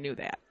sure I knew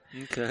that.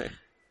 Okay.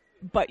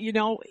 But, you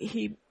know,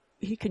 he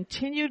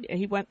continued, and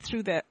he went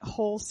through that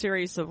whole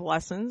series of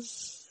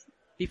lessons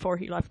before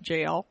he left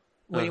jail.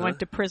 When he went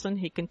to prison,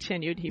 he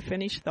continued. He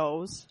finished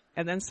those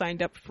and then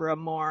signed up for a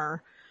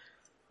more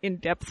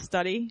in-depth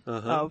study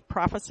of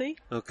prophecy.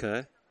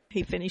 Okay.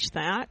 He finished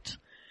that,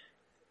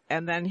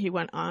 and then he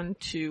went on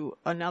to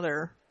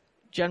another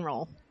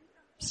general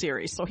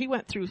series. So he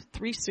went through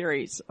 3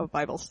 series of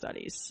Bible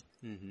studies.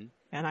 Mm-hmm.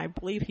 And I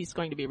believe he's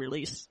going to be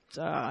released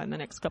in the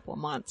next couple of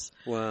months.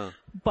 Wow.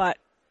 But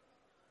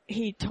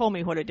he told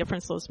me what a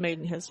difference those made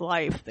in his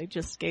life. They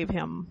just gave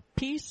him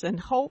peace and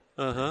hope.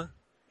 Uh-huh.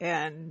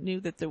 And knew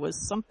that there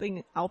was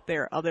something out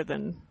there other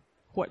than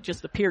what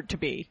just appeared to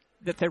be,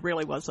 that there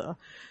really was a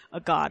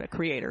God, a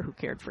creator who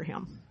cared for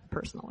him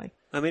personally.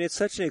 I mean, it's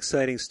such an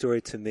exciting story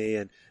to me,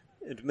 and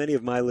many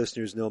of my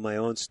listeners know my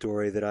own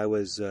story, that I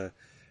was an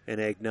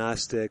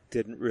agnostic,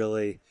 didn't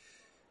really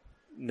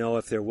know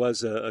if there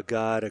was a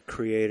God, a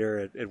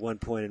creator at one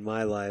point in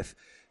my life.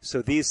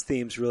 So these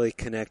themes really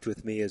connect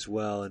with me as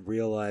well, and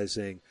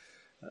realizing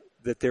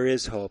that there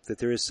is hope, that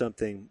there is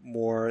something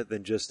more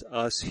than just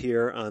us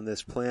here on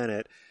this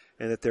planet,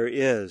 and that there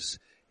is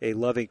a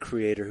loving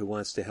creator who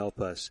wants to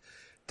help us.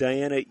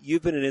 Diana,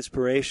 you've been an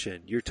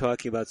inspiration. You're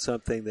talking about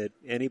something that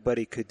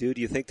anybody could do.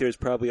 Do you think there's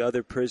probably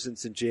other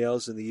prisons and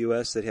jails in the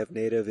U.S. that have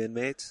Native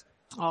inmates?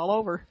 All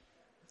over.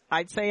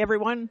 I'd say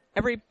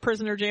every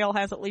prisoner jail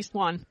has at least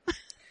one.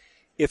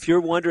 If you're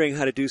wondering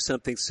how to do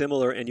something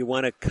similar and you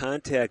want to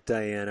contact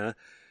Diana,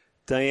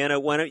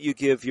 why don't you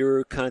give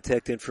your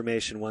contact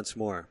information once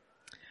more?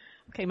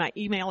 Okay, my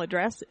email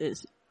address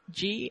is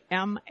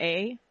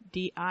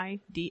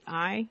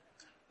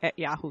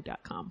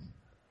gmaddi@yahoo.com.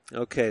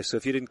 Okay, so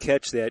if you didn't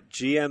catch that,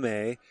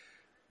 GMA,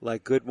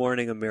 like Good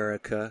Morning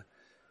America,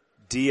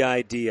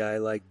 DIDI,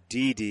 like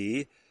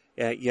DD,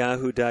 at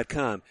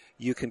yahoo.com.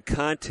 You can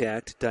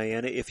contact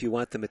Diana if you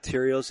want the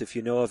materials. If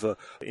you know of an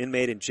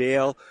inmate in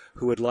jail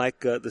who would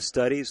like the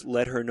studies,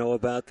 let her know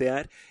about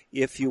that.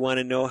 If you want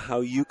to know how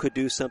you could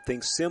do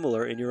something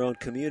similar in your own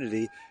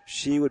community,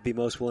 she would be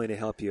most willing to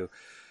help you.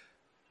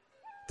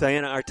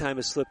 Diana, our time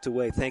has slipped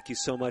away. Thank you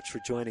so much for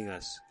joining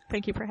us.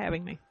 Thank you for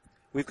having me.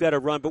 we've got to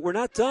run, but we're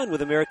not done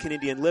with American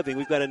Indian Living.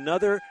 We've got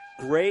another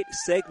great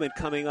segment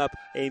coming up,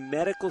 a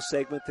medical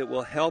segment that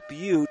will help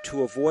you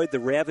to avoid the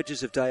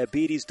ravages of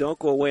diabetes. Don't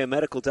go away. A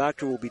medical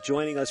doctor will be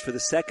joining us for the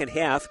second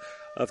half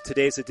of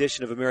today's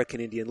edition of American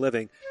Indian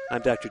Living.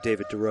 I'm Dr.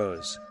 David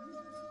DeRose.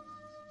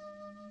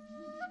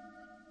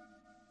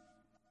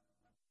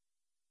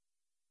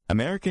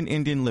 American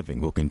Indian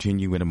Living will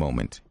continue in a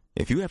moment.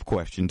 If you have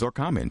questions or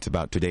comments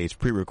about today's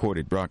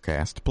pre-recorded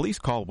broadcast, please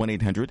call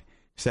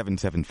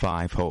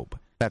 1-800-775-HOPE.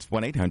 That's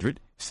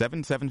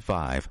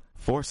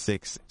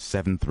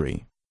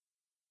 1-800-775-4673.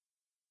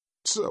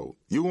 So,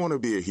 you want to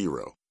be a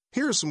hero.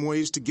 Here are some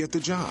ways to get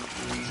the job.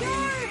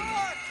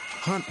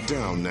 Hunt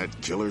down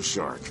that killer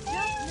shark.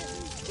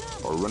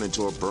 Or run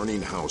into a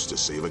burning house to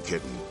save a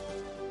kitten.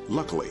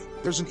 Luckily,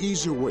 there's an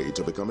easier way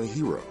to become a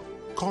hero.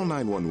 Call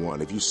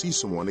 911 if you see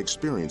someone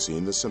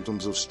experiencing the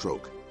symptoms of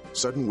stroke.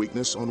 Sudden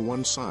weakness on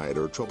one side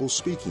or trouble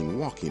speaking,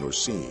 walking, or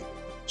seeing.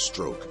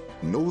 Stroke.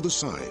 Know the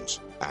signs.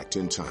 Act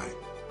in time.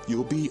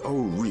 You'll be a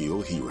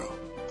real hero.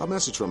 A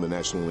message from the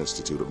National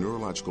Institute of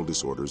Neurological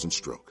Disorders and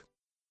Stroke.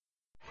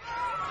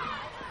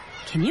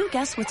 Can you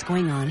guess what's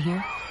going on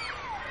here?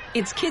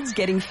 It's kids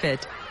getting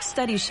fit.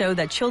 Studies show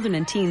that children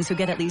and teens who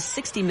get at least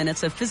 60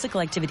 minutes of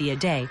physical activity a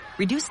day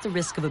reduce the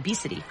risk of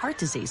obesity, heart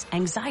disease,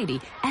 anxiety,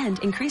 and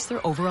increase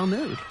their overall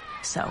mood.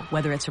 So,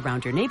 whether it's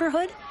around your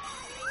neighborhood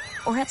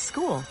or at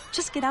school,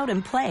 just get out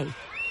and play.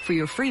 For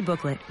your free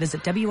booklet,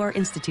 visit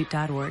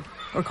wrinstitute.org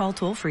or call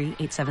toll-free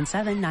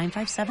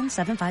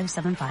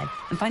 877-957-7575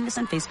 and find us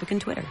on Facebook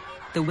and Twitter.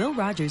 The Will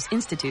Rogers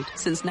Institute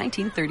since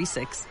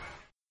 1936.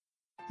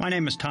 My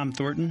name is Tom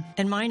Thornton.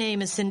 And my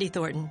name is Cindy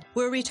Thornton.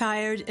 We're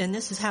retired, and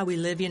this is how we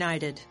live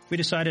United. We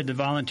decided to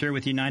volunteer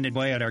with United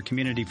Way at our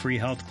community free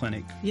health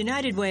clinic.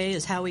 United Way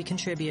is how we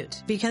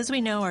contribute, because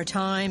we know our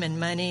time and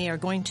money are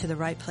going to the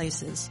right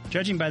places.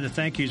 Judging by the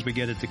thank yous we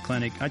get at the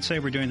clinic, I'd say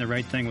we're doing the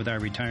right thing with our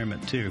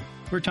retirement, too.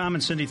 We're Tom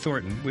and Cindy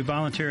Thornton. We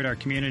volunteer at our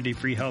community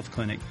free health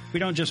clinic. We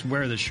don't just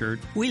wear the shirt.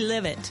 We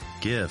live it.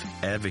 Give,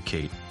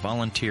 advocate,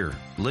 volunteer,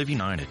 Live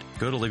United.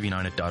 Go to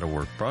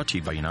liveunited.org. Brought to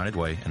you by United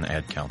Way and the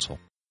Ad Council.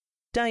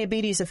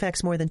 Diabetes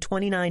affects more than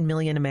 29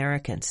 million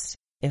Americans.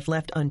 If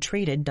left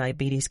untreated,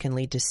 diabetes can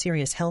lead to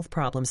serious health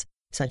problems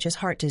such as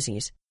heart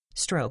disease,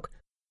 stroke,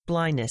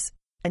 blindness,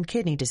 and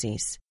kidney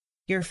disease.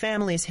 Your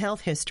family's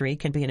health history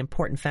can be an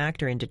important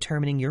factor in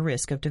determining your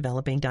risk of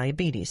developing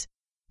diabetes.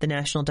 The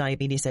National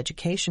Diabetes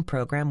Education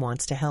Program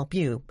wants to help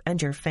you and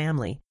your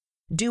family.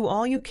 Do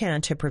all you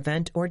can to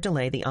prevent or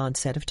delay the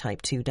onset of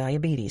type 2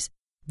 diabetes.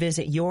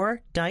 Visit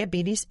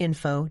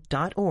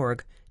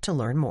yourdiabetesinfo.org to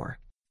learn more.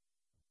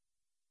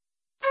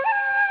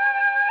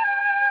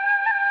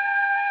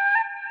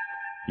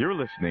 You're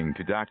listening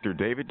to Dr.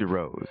 David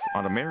DeRose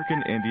on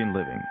American Indian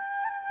Living.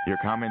 Your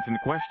comments and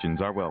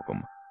questions are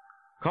welcome.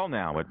 Call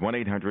now at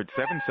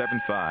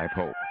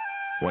 1-800-775-HOPE.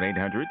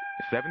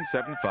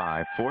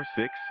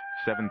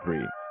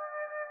 1-800-775-4673.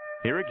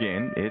 Here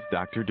again is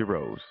Dr.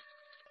 DeRose.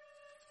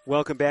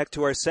 Welcome back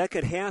to our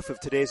second half of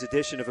today's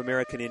edition of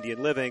American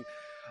Indian Living.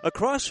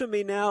 Across from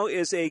me now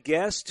is a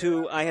guest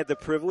who I had the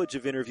privilege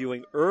of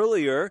interviewing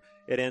earlier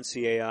at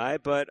NCAI,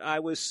 but I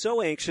was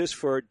so anxious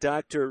for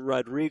Dr.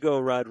 Rodrigo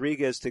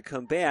Rodriguez to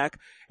come back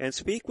and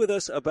speak with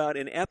us about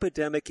an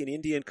epidemic in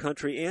Indian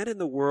country and in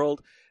the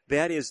world,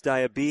 that is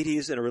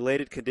diabetes and a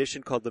related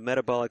condition called the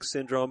metabolic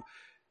syndrome.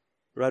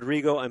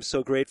 Rodrigo, I'm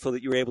so grateful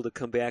that you were able to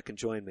come back and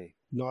join me.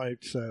 No,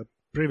 it's a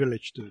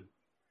privilege to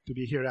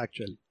be here,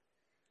 actually.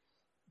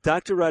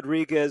 Dr.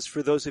 Rodriguez,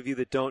 for those of you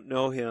that don't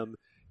know him,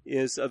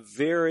 is a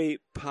very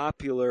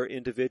popular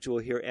individual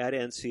here at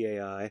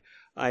NCAI.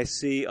 I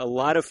see a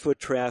lot of foot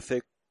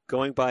traffic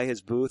going by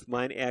his booth.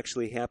 Mine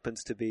actually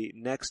happens to be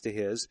next to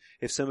his.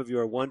 If some of you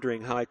are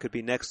wondering how I could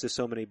be next to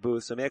so many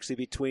booths, I'm actually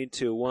between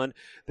two. One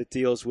that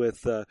deals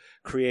with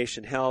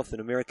Creation Health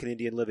and American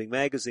Indian Living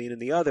magazine, and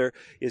the other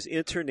is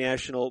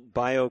International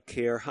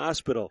BioCare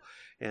Hospital.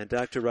 And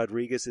Dr.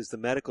 Rodriguez is the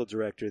medical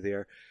director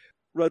there.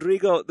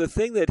 Rodrigo, the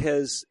thing that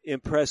has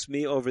impressed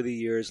me over the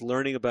years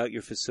learning about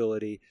your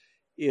facility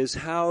is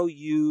how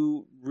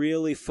you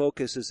really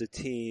focus as a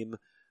team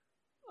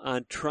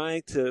on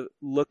trying to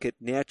look at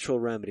natural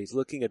remedies,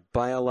 looking at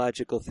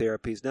biological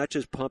therapies, not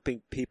just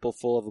pumping people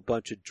full of a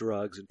bunch of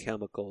drugs and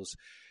chemicals.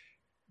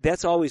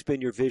 That's always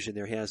been your vision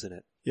there, hasn't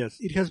it? Yes,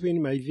 it has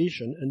been my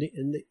vision, and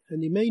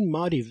the main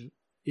motive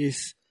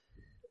is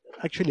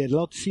actually a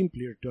lot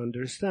simpler to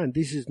understand.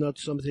 This is not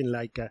something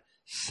like a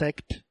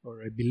sect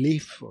or a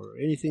belief or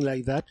anything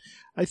like that.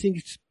 I think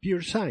it's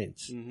pure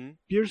science. Mm-hmm.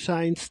 Pure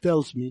science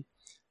tells me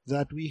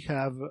that we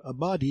have a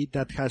body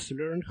that has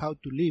learned how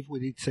to live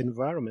with its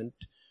environment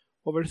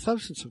over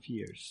thousands of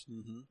years.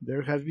 Mm-hmm.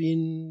 There have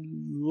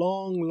been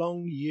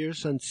long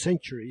years and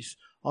centuries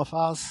of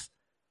us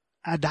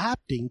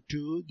adapting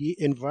to the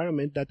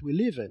environment that we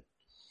live in.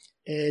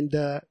 And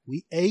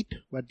we ate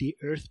what the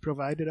earth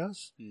provided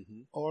us,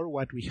 mm-hmm. or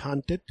what we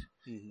hunted,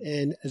 mm-hmm.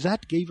 and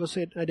that gave us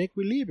an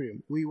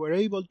equilibrium. We were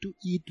able to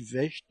eat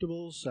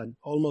vegetables and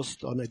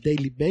almost on a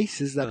daily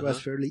basis. That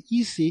was fairly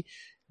easy.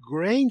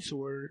 Grains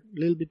were a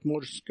little bit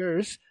more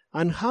scarce,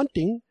 And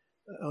hunting,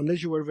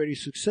 unless you were very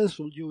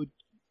successful, you would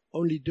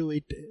only do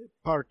it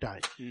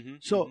part-time.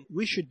 So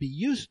we should be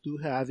used to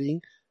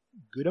having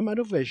good amount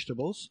of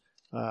vegetables,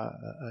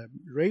 a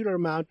regular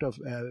amount of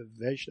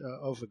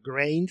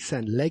grains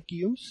and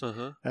legumes,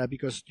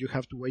 because you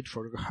have to wait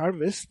for the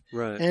harvest,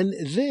 and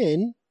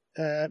then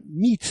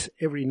meats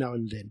every now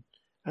and then.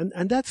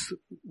 And that's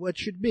what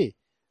should be.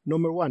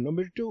 Number one.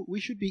 Number two, we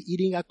should be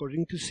eating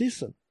according to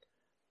season.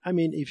 I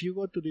mean, if you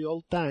go to the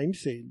old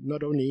times,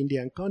 not only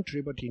Indian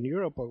country, but in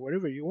Europe or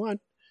wherever you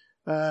want,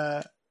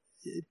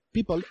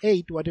 people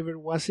ate whatever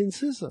was in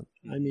season.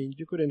 I mean,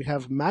 you couldn't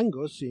have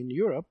mangoes in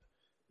Europe,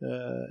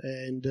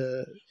 and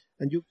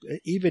you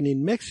even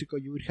in Mexico,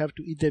 you would have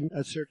to eat them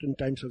at certain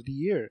times of the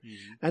year.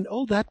 And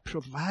all that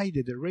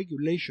provided a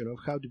regulation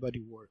of how the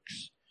body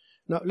works.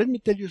 Now, let me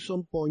tell you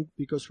some point,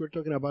 because we're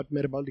talking about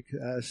metabolic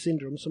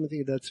syndrome,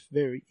 something that's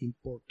very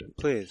important.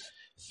 Please.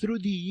 Through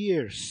the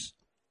years,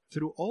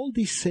 through all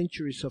these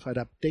centuries of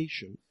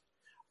adaptation,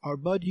 our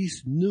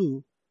bodies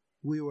knew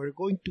we were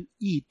going to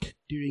eat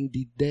during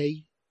the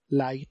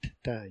daylight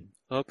time.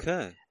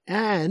 Okay.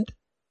 And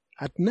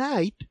at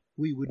night,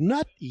 we would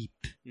not eat.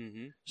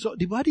 So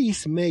the body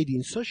is made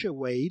in such a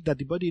way that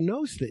the body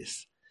knows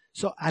this.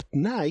 So at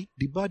night,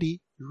 the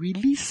body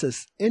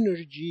releases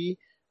energy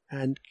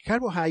and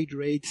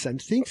carbohydrates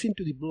and things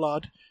into the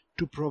blood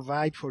to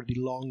provide for the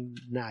long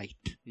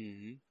night.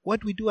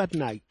 What we do at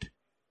night,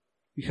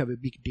 we have a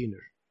big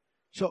dinner.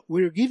 So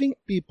we're giving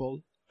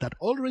people that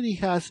already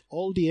has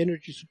all the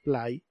energy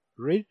supply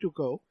ready to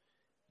go,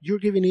 you're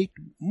giving it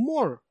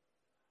more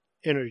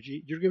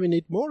energy, you're giving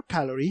it more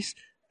calories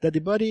that the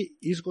body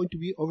is going to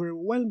be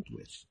overwhelmed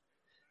with.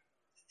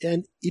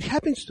 And it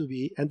happens to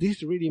be, and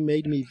this really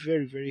made me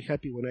very, very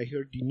happy when I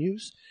heard the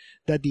news,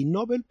 that the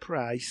Nobel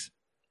Prize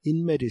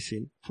in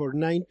Medicine for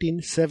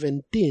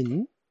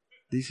 1917,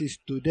 this is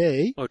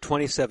today. Oh,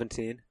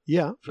 2017.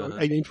 Yeah, for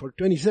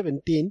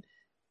 2017,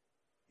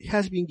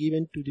 has been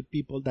given to the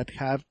people that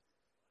have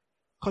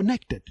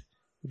connected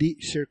the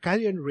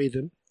circadian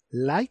rhythm,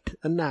 light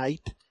and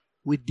night,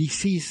 with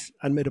disease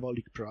and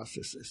metabolic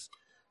processes.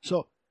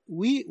 So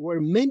we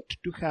were meant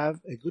to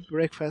have a good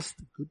breakfast,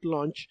 good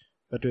lunch,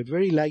 but a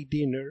very light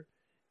dinner,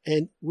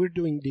 and we're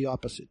doing the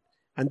opposite.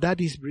 And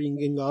that is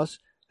bringing us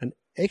an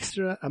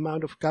extra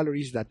amount of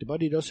calories that the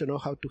body doesn't know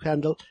how to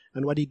handle,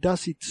 and what it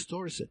does, it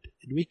stores it.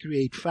 And we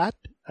create fat,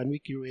 and we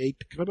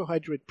create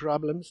carbohydrate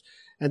problems,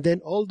 and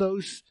then all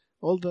those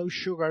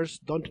sugars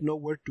don't know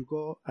where to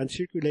go and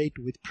circulate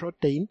with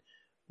protein,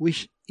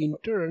 which in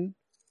turn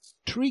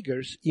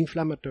triggers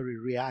inflammatory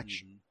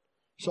reaction.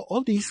 So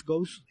all this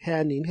goes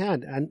hand in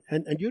hand,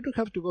 and you don't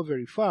have to go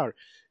very far.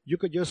 You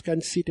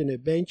can sit in a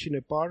bench in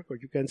a park, or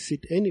you can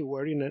sit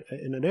anywhere in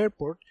an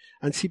airport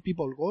and see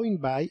people going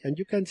by, and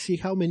you can see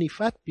how many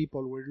fat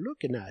people we're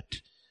looking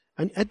at.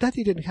 And that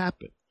didn't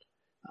happen.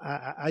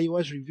 I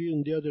was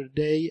reviewing the other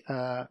day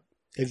a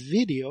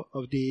video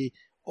of the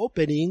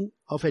opening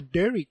of a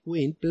Dairy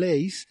Queen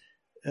place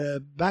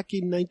back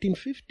in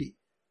 1950.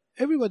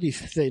 Everybody's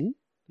thin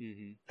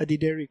at the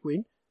Dairy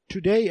Queen.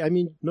 Today, I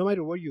mean, no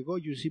matter where you go,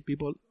 you see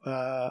people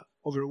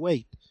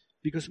overweight,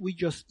 because we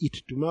just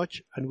eat too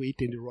much and we eat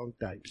in the wrong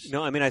times.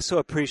 No, I mean, I so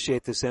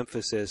appreciate this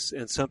emphasis,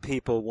 and some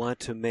people want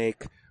to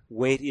make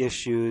weight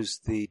issues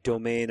the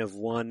domain of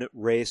one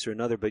race or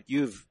another, but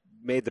you've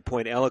made the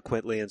point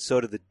eloquently, and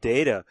so do the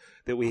data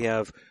that we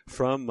have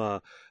from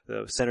the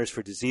Centers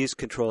for Disease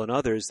Control and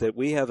others, that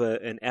we have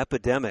an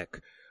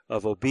epidemic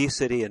of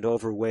obesity and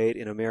overweight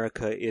in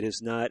America. It is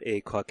not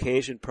a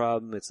Caucasian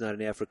problem. It's not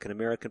an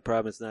African-American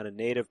problem. It's not a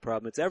Native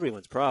problem. It's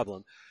everyone's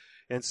problem.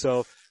 And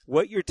so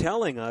what you're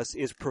telling us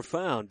is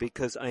profound,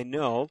 because I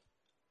know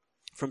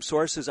from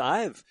sources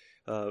I've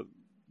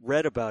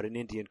read about in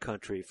Indian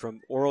country,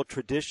 from oral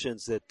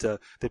traditions that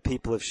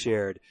people have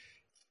shared,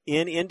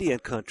 in Indian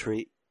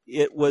country,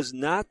 it was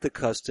not the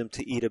custom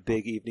to eat a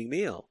big evening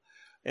meal.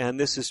 And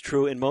this is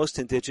true in most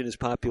indigenous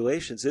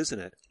populations, isn't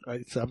it?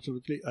 It's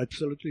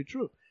absolutely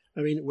true. I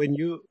mean, when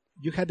you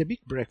had a big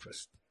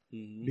breakfast,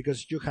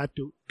 because you had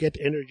to get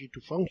energy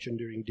to function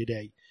during the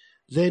day.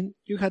 Then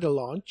you had a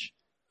lunch,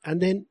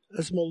 and then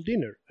a small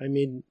dinner. I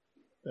mean,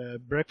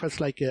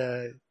 breakfast like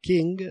a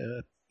king,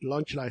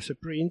 lunch like a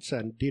prince,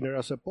 and dinner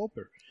as a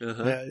pauper.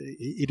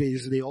 It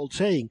is the old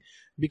saying.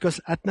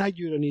 Because at night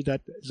you don't need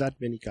that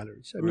many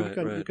calories. I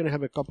mean, you can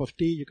have a cup of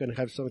tea, you can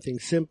have something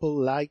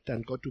simple, light,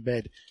 and go to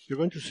bed. You're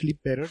going to sleep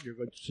better, you're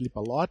going to sleep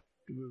a lot,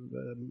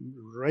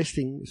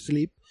 resting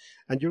sleep,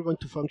 and you're going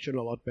to function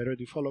a lot better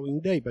the following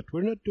day. But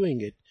we're not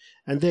doing it.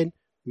 And then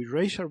we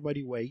raise our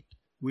body weight,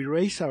 we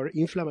raise our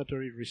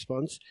inflammatory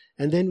response,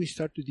 and then we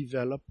start to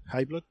develop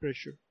high blood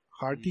pressure,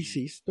 heart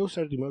disease. Those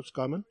are the most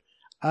common.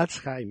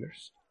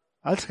 Alzheimer's,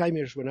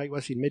 when I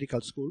was in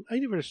medical school, I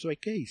never saw a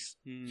case.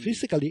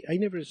 Physically, I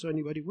never saw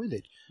anybody with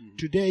it.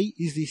 Today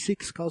is the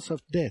 6th cause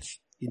of death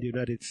in the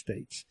United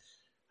States.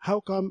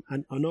 How come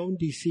an unknown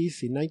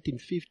disease in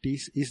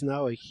 1950s is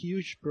now a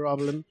huge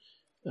problem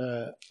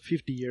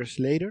 50 years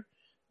later?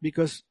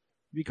 Because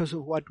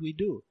of what we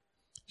do.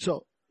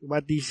 So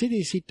what the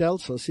CDC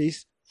tells us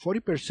is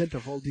 40%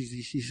 of all these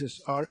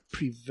diseases are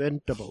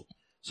preventable.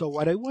 So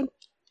what I want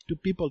to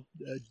people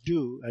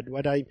do, and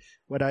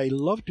what I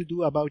love to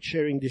do about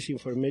sharing this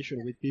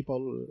information with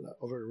people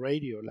over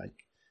radio, like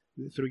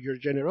through your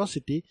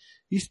generosity,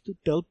 is to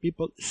tell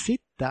people,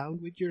 sit down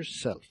with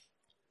yourself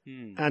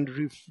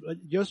and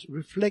just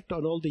reflect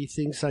on all the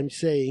things I'm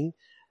saying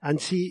and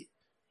see,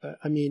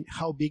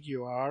 how big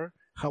you are,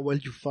 how well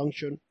you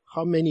function,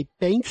 how many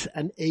pains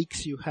and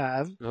aches you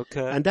have.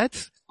 Okay. And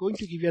that's going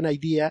to give you an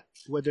idea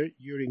whether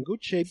you're in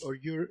good shape or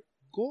you're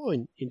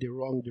going in the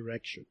wrong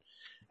direction.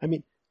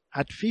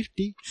 At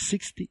 50,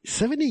 60,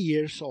 70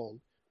 years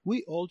old,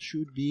 we all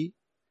should be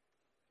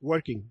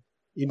working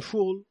in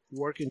full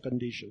working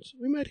conditions.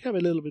 We might have a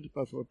little bit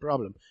of a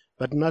problem,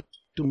 but not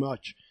too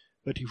much.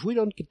 But if we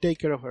don't take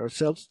care of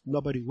ourselves,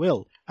 nobody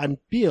will. And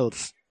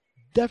pills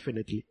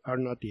definitely are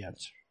not the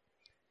answer.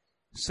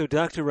 So,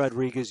 Dr.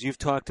 Rodriguez, you've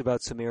talked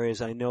about some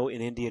areas I know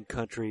in Indian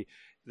country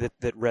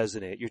that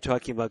resonate. You're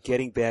talking about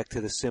getting back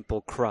to the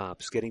simple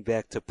crops, getting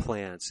back to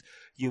plants.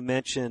 You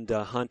mentioned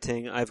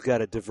hunting. I've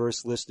got a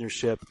diverse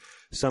listenership.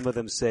 Some of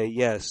them say,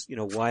 yes,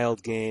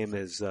 wild game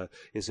is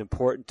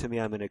important to me.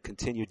 I'm going to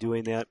continue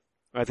doing that.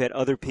 I've had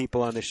other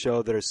people on the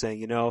show that are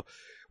saying,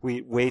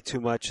 we way too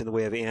much in the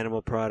way of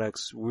animal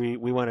products. We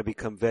want to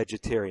become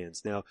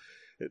vegetarians. Now,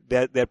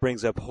 that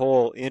brings up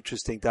whole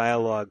interesting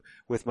dialogue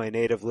with my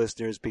native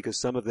listeners, because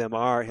some of them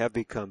have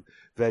become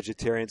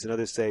vegetarians, and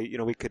others say,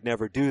 we could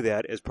never do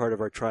that as part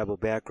of our tribal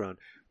background.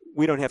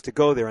 We don't have to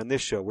go there on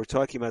this show. We're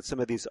talking about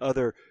some of these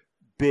other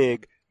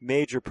big,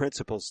 major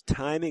principles.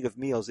 Timing of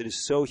meals, it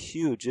is so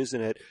huge,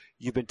 isn't it?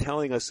 You've been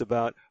telling us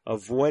about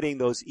avoiding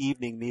those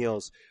evening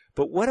meals.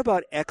 But what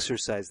about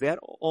exercise? That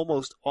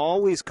almost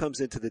always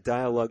comes into the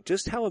dialogue.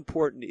 Just how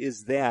important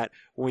is that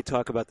when we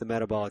talk about the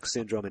metabolic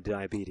syndrome and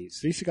diabetes?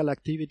 Physical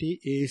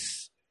activity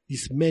is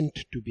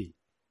meant to be.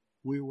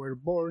 We were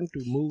born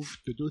to move,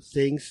 to do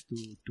things,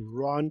 to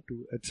run,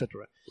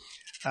 etc.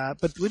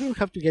 But we don't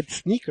have to get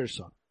sneakers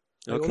on.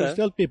 I always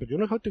tell people, you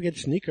don't have to get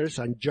sneakers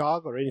and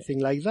jog or anything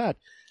like that.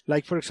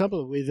 Like, for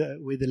example, with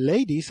the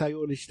ladies, I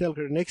always tell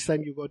her, next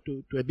time you go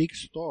to a big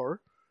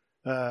store,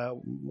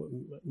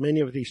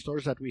 many of the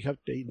stores that we have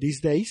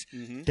these days,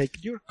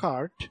 take your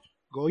cart,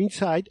 go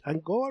inside,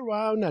 and go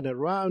around and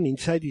around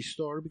inside the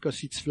store,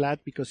 because it's flat,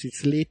 because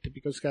it's lit,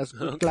 because it has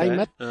good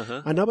climate,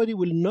 and nobody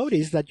will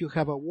notice that you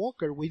have a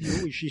walker with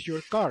you, which is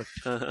your cart.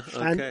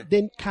 And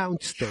then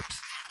count steps.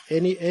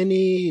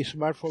 Any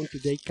smartphone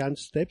today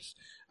counts steps,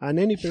 and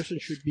any person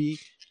should be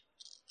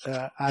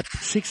at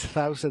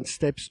 6,000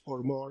 steps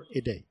or more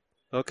a day.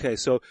 Okay,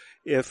 so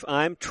if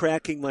I'm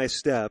tracking my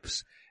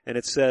steps and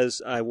it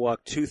says I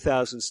walk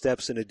 2,000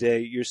 steps in a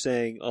day, you're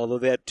saying, although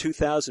that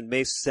 2,000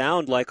 may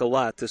sound like a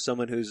lot to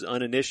someone who's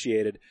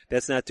uninitiated,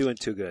 that's not doing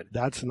too good.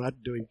 That's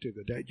not doing too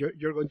good.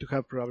 You're going to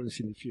have problems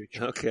in the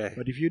future. Okay.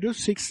 But if you do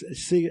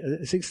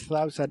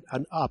 6,000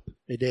 and up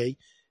a day,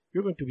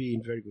 you're going to be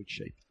in very good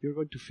shape. You're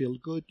going to feel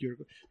good.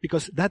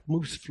 Because that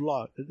moves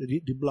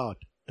the blood.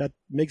 That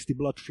makes the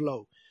blood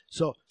flow.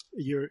 So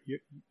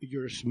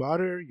you're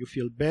smarter, you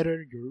feel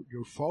better,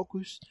 you're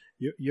focused,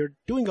 you're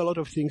doing a lot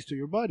of things to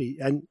your body.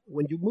 And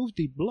when you move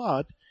the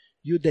blood,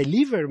 you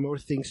deliver more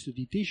things to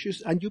the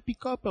tissues, and you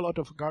pick up a lot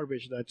of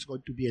garbage that's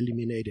going to be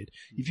eliminated.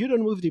 If you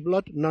don't move the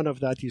blood, none of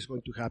that is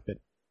going to happen.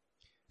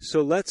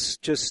 So let's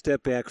just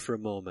step back for a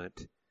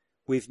moment.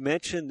 We've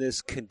mentioned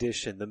this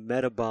condition, the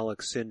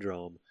metabolic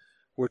syndrome.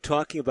 We're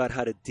talking about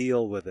how to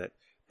deal with it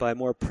by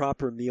more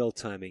proper meal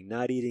timing,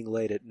 not eating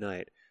late at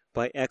night,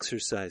 by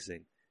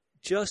exercising.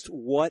 Just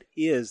what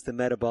is the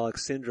metabolic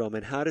syndrome,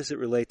 and how does it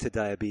relate to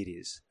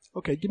diabetes?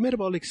 Okay, the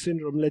metabolic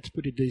syndrome, let's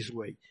put it this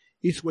way,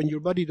 is when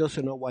your body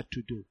doesn't know what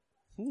to do.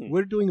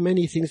 We're doing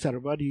many things that our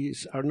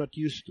bodies are not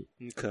used to.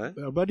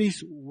 Okay. Our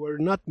bodies were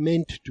not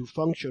meant to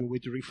function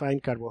with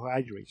refined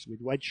carbohydrates, with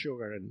white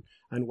sugar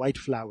and white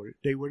flour.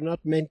 They were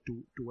not meant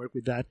to work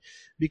with that,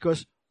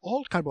 because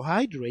all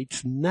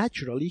carbohydrates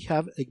naturally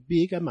have a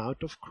big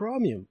amount of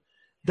chromium.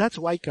 That's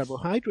why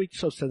carbohydrate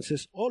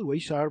substances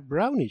always are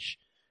brownish.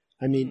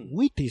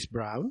 Wheat is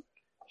brown,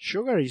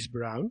 sugar is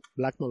brown,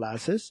 black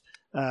molasses,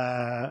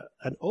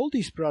 and all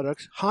these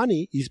products,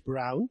 honey is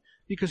brown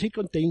because it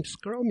contains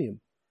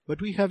chromium.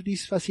 But we have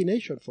this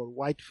fascination for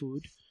white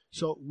food,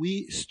 so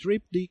we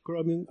strip the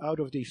chromium out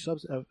of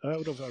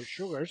our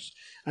sugars,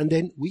 and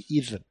then we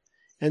eat them.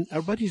 And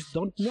our bodies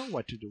don't know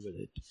what to do with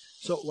it.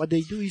 So what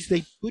they do is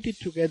they put it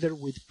together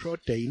with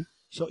protein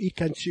so it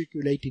can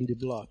circulate in the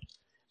blood.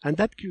 And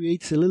that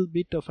creates a little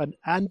bit of an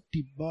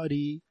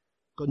antibody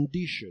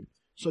condition.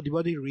 So the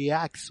body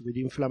reacts with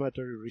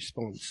inflammatory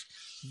response.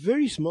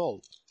 Very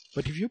small,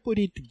 but if you put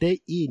it day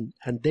in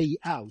and day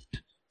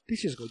out,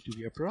 this is going to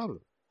be a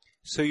problem.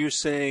 So you're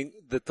saying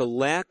that the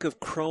lack of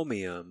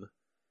chromium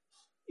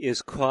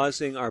is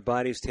causing our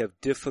bodies to have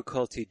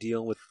difficulty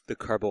dealing with the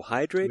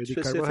carbohydrates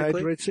specifically?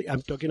 Carbohydrates,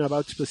 I'm talking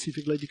about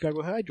specifically the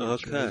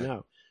carbohydrates right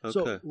now.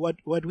 So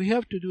what we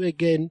have to do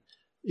again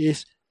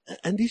is,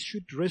 and this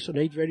should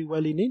resonate very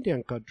well in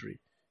Indian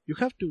country, you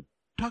have to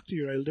talk to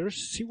your elders,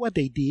 see what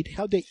they did,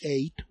 how they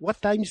ate,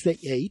 what times they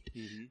ate.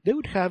 They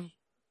would have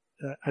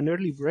an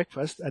early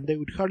breakfast, and they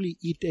would hardly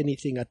eat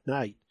anything at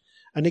night.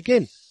 And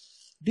again,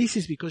 this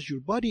is because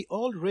your body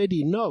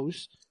already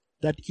knows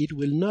that it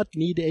will not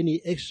need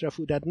any extra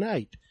food at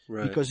night,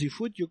 because the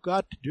food you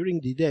got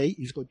during the day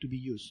is going to be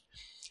used.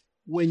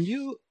 When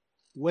you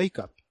wake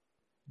up,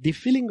 the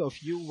feeling of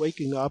you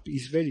waking up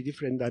is very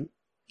different than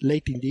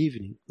late in the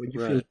evening when you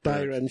feel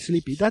tired and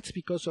sleepy. That's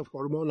because of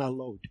hormonal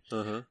load.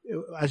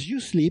 As you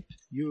sleep,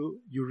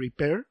 you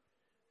repair,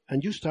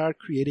 and you start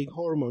creating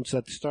hormones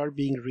that start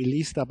being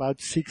released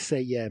about 6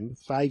 a.m.,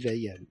 5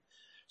 a.m.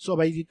 So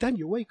by the time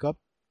you wake up,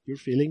 you're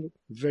feeling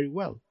very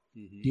well.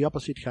 The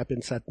opposite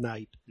happens at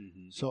night.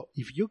 So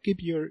if you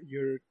keep your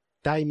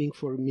timing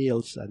for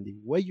meals and the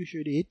way you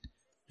should eat,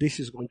 this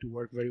is going to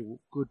work very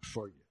good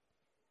for you.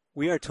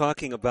 We are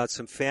talking about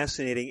some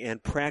fascinating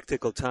and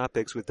practical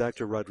topics with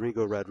Dr.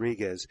 Rodrigo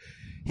Rodriguez.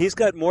 He's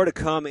got more to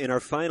come in our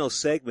final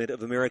segment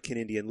of American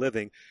Indian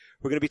Living.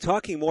 We're going to be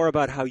talking more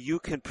about how you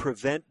can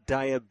prevent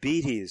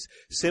diabetes,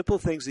 simple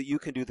things that you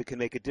can do that can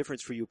make a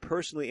difference for you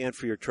personally and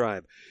for your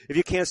tribe. If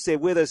you can't stay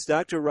with us,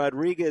 Dr.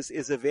 Rodriguez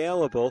is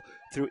available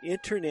through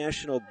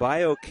International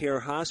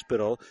BioCare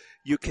Hospital.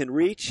 You can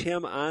reach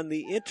him on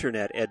the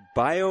internet at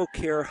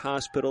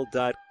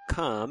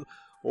biocarehospital.com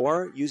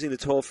or using the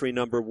toll-free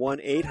number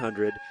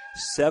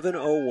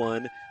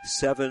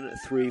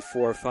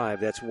 1-800-701-7345.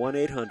 That's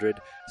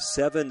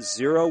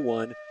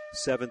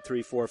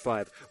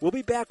 1-800-701-7345. We'll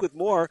be back with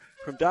more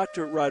from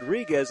Dr.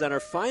 Rodriguez on our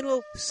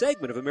final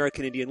segment of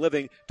American Indian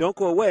Living. Don't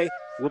go away.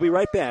 We'll be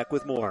right back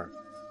with more.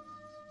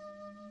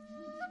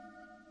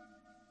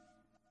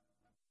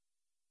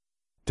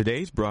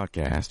 Today's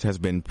broadcast has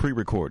been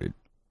pre-recorded.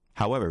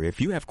 However, if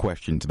you have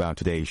questions about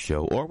today's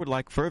show or would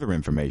like further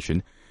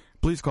information,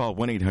 please call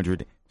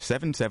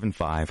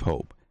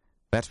 1-800-775-HOPE.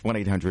 That's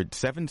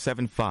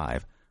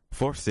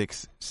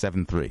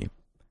 1-800-775-4673.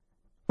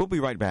 We'll be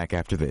right back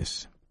after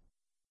this.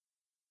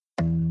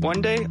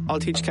 One day, I'll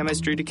teach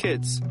chemistry to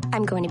kids.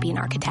 I'm going to be an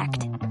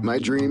architect. My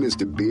dream is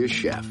to be a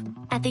chef.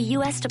 At the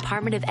U.S.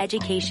 Department of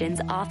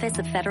Education's Office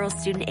of Federal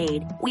Student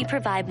Aid, we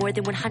provide more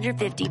than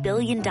 $150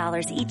 billion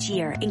each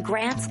year in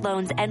grants,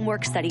 loans, and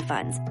work-study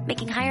funds,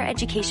 making higher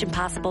education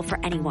possible for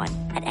anyone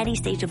at any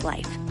stage of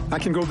life. I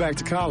can go back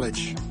to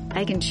college.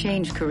 I can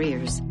change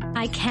careers.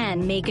 I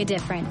can make a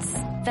difference.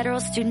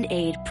 Federal Student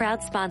Aid,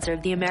 proud sponsor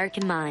of the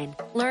American Mind.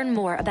 Learn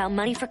more about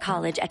money for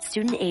college at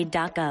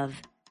studentaid.gov.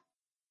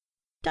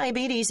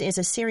 Diabetes is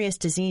a serious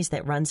disease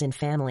that runs in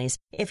families.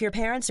 If your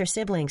parents or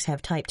siblings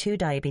have type 2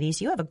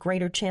 diabetes, you have a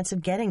greater chance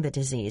of getting the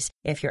disease.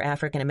 If you're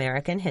African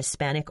American,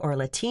 Hispanic or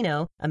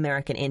Latino,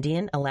 American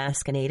Indian,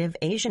 Alaska Native,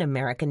 Asian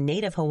American,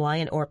 Native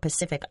Hawaiian, or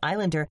Pacific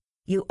Islander,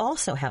 you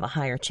also have a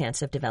higher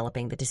chance of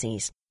developing the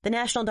disease. The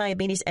National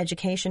Diabetes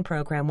Education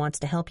Program wants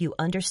to help you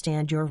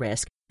understand your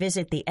risk.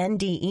 Visit the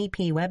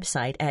NDEP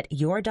website at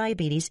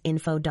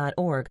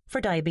yourdiabetesinfo.org for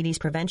diabetes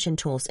prevention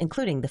tools,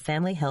 including the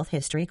Family Health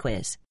History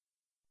Quiz.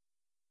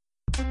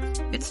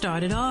 It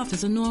started off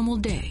as a normal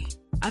day.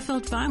 I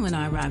felt fine when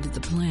I arrived at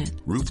the plant.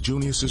 Ruth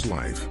Junius's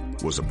life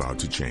was about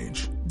to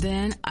change.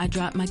 Then I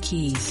dropped my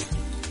keys.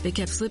 They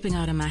kept slipping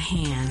out of my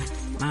hand.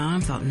 My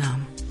arm felt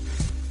numb.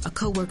 A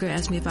coworker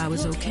asked me if I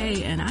was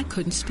okay, and I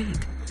couldn't speak.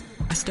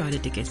 I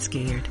started to get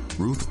scared.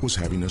 Ruth was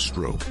having a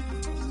stroke.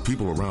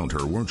 People around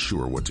her weren't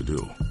sure what to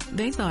do.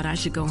 They thought I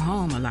should go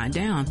home or lie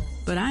down,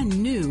 but I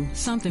knew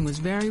something was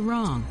very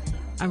wrong.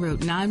 I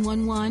wrote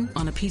 911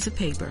 on a piece of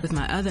paper with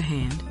my other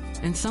hand,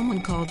 and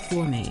someone called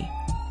for me.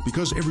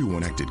 Because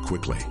everyone acted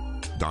quickly,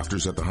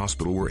 doctors at the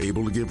hospital were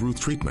able to give Ruth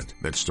treatment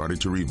that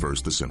started to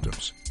reverse the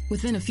symptoms.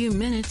 Within a few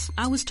minutes,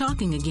 I was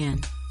talking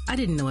again. I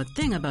didn't know a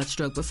thing about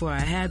stroke before I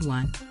had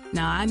one.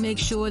 Now I make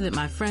sure that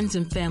my friends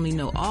and family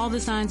know all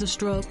the signs of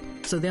stroke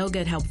so they'll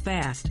get help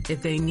fast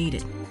if they need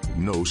it.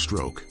 No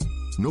stroke.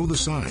 Know the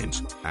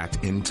signs.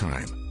 Act in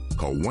time.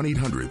 Call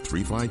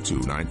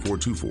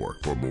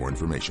 1-800-352-9424 for more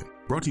information.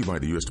 Brought to you by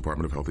the U.S.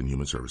 Department of Health and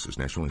Human Services,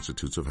 National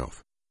Institutes of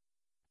Health.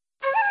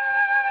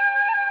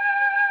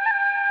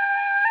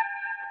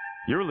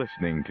 You're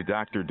listening to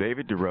Dr.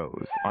 David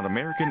DeRose on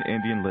American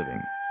Indian Living.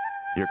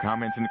 Your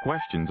comments and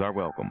questions are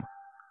welcome.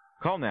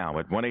 Call now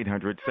at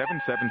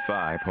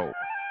 1-800-775-HOPE.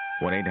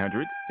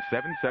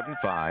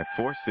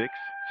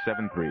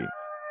 1-800-775-4673.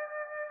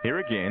 Here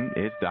again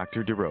is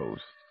Dr. DeRose.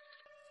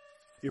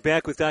 You're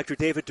back with Dr.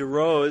 David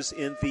DeRose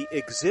in the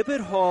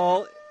exhibit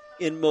hall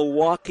in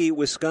Milwaukee,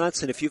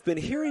 Wisconsin. If you've been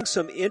hearing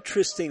some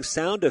interesting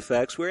sound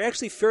effects, we're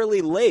actually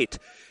fairly late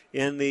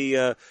in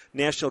the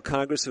National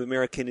Congress of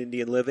American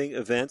Indian Living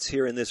events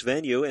here in this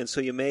venue, and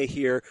so you may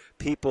hear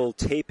people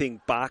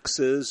taping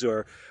boxes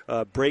or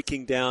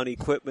breaking down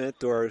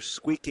equipment or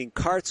squeaking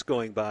carts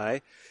going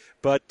by.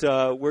 But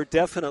we're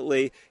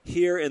definitely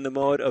here in the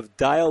mode of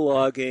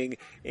dialoguing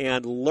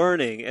and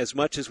learning as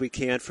much as we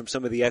can from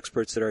some of the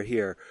experts that are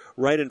here.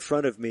 Right in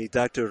front of me,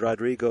 Dr.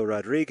 Rodrigo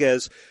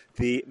Rodriguez,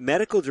 the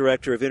medical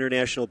director of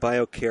International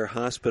BioCare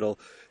Hospital.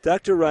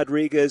 Dr.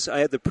 Rodriguez, I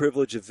had the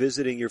privilege of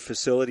visiting your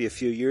facility a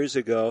few years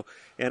ago,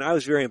 and I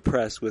was very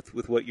impressed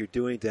with what you're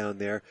doing down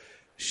there.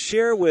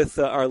 Share with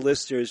our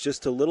listeners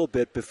just a little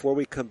bit before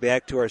we come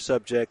back to our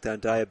subject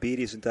on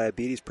diabetes and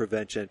diabetes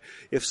prevention.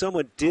 If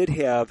someone did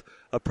have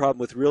a problem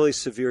with really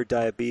severe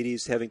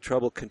diabetes, having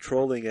trouble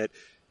controlling it,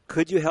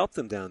 could you help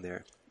them down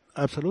there?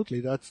 Absolutely.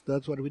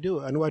 That's what we do.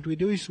 And what we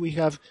do is we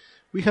have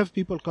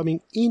people coming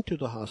into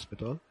the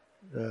hospital.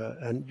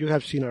 And you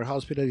have seen our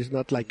hospital is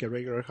not like a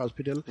regular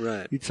hospital.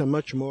 Right. It's a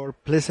much more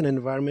pleasant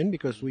environment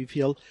because we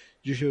feel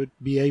you should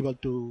be able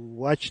to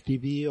watch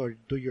TV or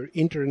do your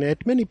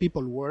internet. Many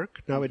people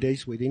work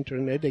nowadays with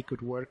internet. They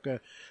could work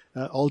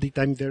all the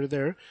time they're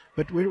there.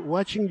 But we're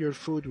watching your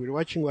food. We're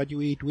watching what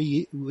you eat.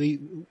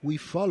 We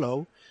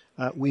follow.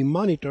 We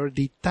monitor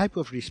the type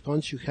of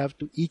response you have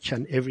to each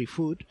and every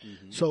food,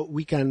 so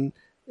we can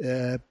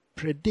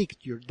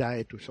predict your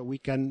diet, so we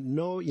can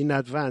know in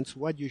advance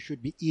what you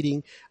should be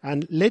eating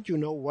and let you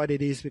know what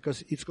it is,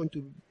 because it's going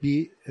to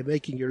be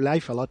making your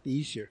life a lot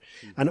easier.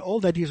 And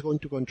all that is going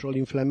to control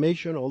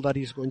inflammation, all that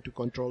is going to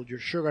control your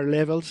sugar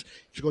levels,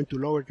 it's going to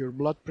lower your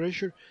blood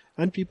pressure,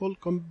 and people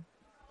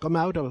come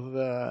out of,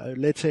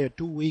 let's say, a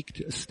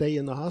 2-week stay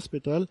in the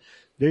hospital,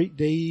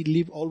 they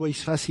leave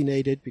always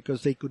fascinated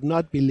because they could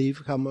not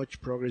believe how much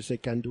progress they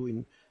can do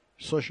in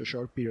such a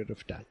short period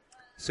of time.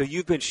 So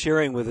you've been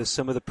sharing with us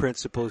some of the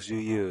principles you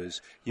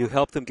use. You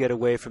help them get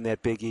away from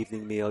that big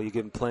evening meal. You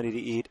give them plenty to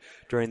eat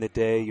during the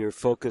day. You're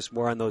focused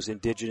more on those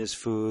indigenous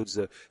foods,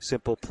 the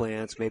simple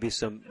plants, maybe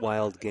some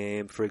wild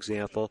game, for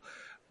example.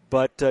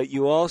 But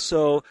you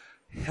also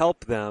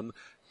help them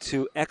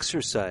to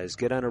exercise,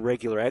 get on a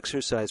regular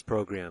exercise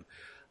program.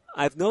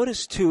 I've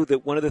noticed, too,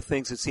 that one of the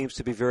things that seems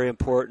to be very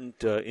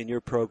important in your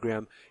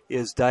program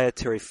is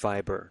dietary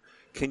fiber.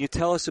 Can you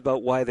tell us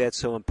about why that's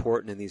so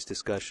important in these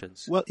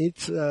discussions? Well,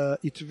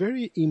 it's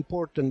very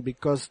important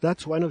because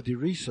that's one of the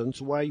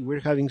reasons why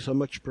we're having so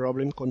much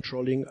problem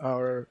controlling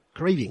our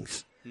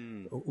cravings.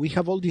 We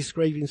have all these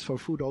cravings for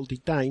food all the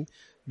time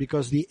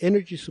because the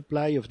energy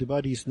supply of the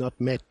body is not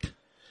met.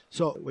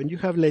 So when you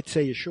have, let's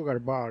say, a sugar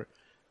bar,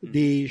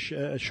 the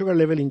sugar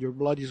level in your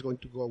blood is going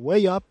to go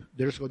way up.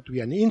 There's going to be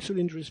an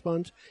insulin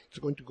response. It's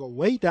going to go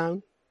way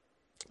down.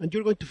 And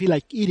you're going to feel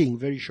like eating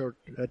very short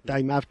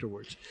time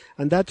afterwards.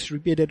 And that's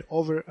repeated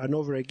over and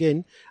over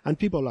again. And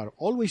people are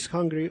always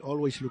hungry,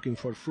 always looking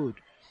for food.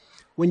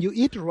 When you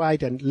eat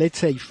right, and let's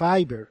say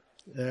fiber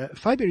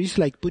is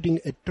like putting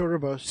a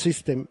turbo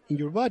system in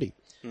your body.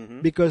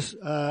 Because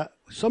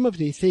some of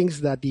the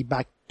things that the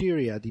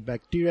bacteria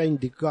in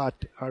the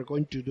gut are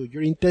going to do,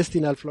 your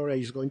intestinal flora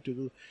is going to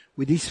do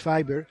with this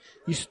fiber,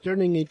 is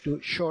turning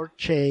into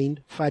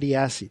short-chain fatty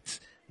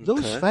acids.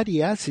 Those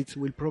fatty acids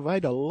will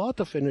provide a lot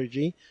of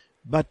energy,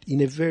 but in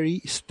a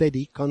very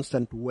steady,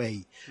 constant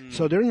way.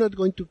 So they're not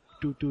going to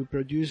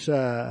produce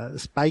a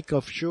spike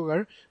of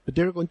sugar, but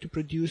they're going to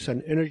produce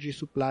an energy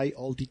supply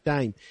all the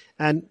time.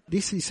 And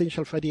these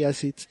essential fatty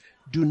acids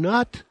do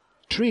not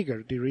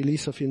trigger the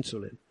release of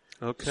insulin.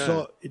 Okay.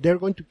 So they're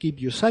going to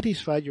keep you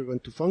satisfied, you're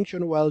going to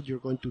function well, you're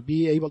going to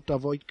be able to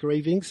avoid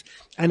cravings,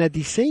 and at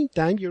the same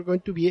time, you're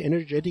going to be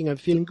energetic and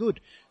feeling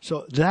good.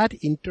 So that,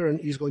 in turn,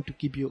 is going to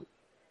keep you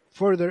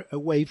further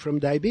away from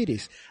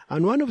diabetes.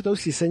 And one of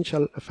those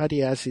essential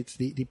fatty acids,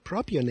 the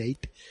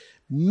propionate,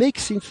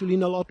 makes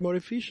insulin a lot more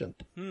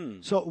efficient.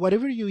 So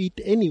whatever you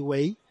eat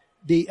anyway,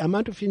 the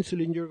amount of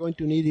insulin you're going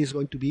to need is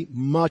going to be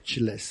much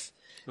less.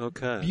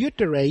 Okay.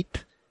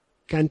 Butyrate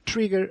can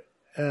trigger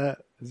a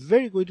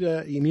very good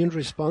immune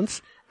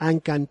response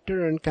and can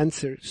turn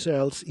cancer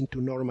cells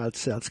into normal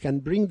cells, can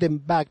bring them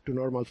back to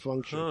normal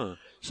function.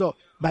 So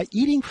by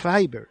eating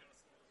fiber,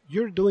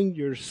 you're doing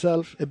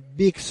yourself a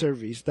big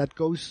service that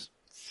goes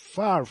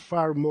far,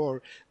 far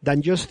more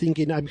than just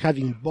thinking I'm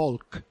having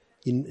bulk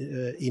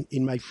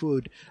in my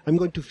food. I'm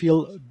going to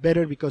feel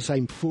better because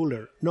I'm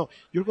fuller. No,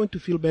 you're going to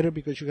feel better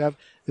because you have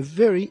a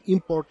very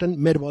important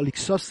metabolic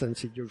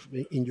substance in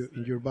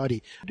your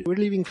body. We're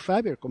leaving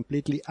fiber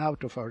completely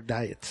out of our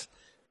diets.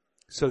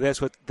 So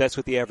that's what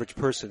the average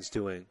person's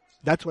doing.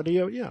 That's what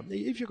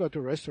if you go to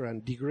a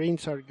restaurant, the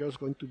grains are just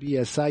going to be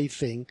a side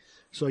thing,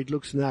 so it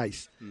looks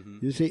nice.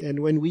 You see, and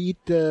when we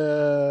eat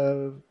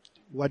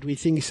what we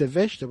think is a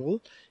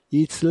vegetable,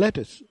 it's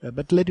lettuce,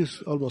 but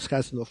lettuce almost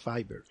has no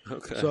fiber.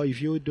 Okay. So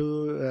if you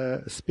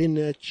do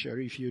spinach or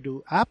if you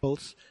do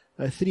apples,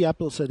 3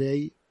 apples a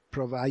day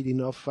provide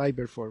enough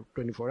fiber for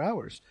 24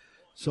 hours.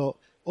 So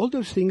all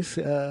those things,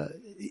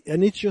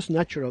 and it's just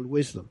natural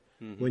wisdom.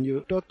 When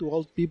you talk to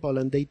old people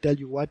and they tell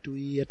you what to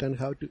eat and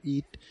how to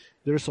eat,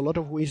 there's a lot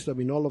of wisdom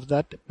in all of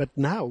that. But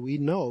now we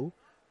know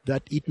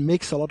that it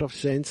makes a lot of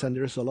sense, and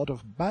there's a lot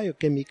of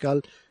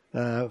biochemical,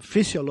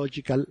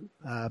 physiological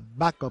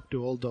backup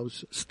to all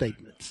those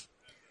statements.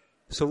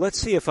 So let's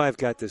see if I've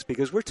got this,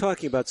 because we're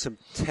talking about some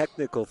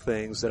technical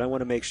things that I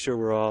want to make sure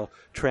we're all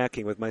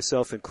tracking, with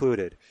myself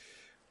included.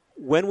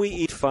 When we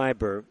eat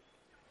fiber,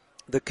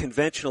 the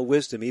conventional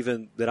wisdom,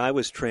 even that I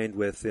was trained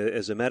with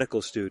as a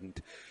medical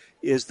student,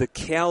 is the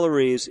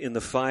calories in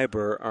the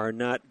fiber are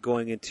not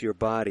going into your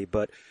body,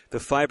 but the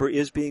fiber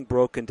is being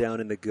broken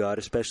down in the gut,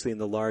 especially in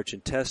the large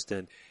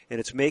intestine, and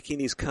it's making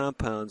these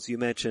compounds you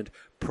mentioned,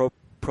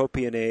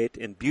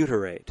 propionate and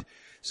butyrate.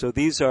 So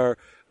these are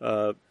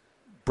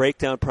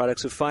breakdown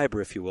products of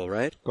fiber, if you will,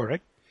 right?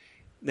 Correct.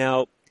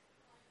 Now,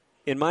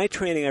 in my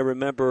training, I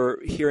remember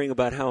hearing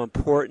about how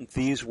important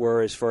these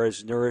were as far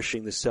as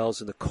nourishing the cells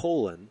in the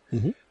colon.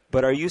 Mm-hmm.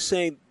 But are you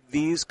saying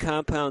these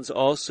compounds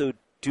also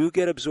do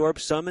get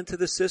absorbed some into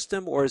the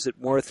system, or is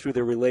it more through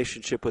their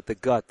relationship with the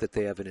gut that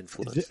they have an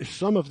influence?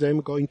 Some of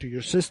them go into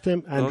your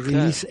system and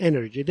release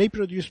energy. They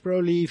produce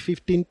probably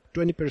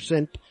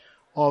 15-20%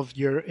 of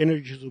your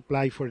energy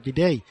supply for the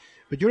day.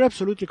 But you're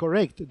absolutely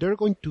correct. They're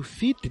going to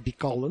feed the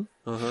colon,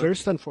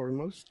 first and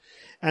foremost,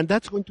 and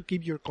that's going to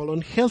keep your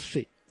colon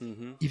healthy.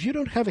 Mm-hmm. If you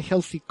don't have a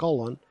healthy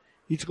colon,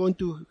 it's going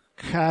to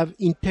have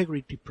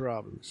integrity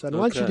problems. And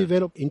once you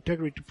develop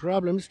integrity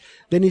problems,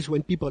 then it's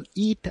when people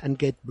eat and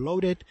get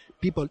bloated,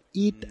 people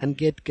eat and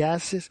get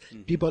gases,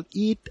 people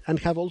eat and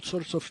have all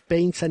sorts of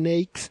pains and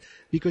aches,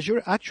 because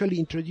you're actually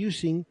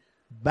introducing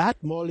bad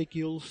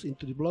molecules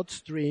into the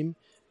bloodstream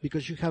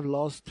because you have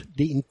lost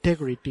the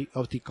integrity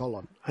of the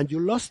colon. And you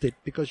lost it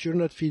because you're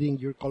not feeding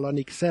your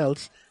colonic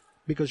cells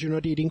because you're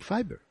not eating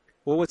fiber.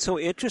 Well, what's so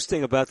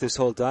interesting about this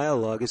whole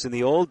dialogue is in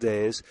the old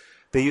days,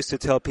 they used to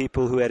tell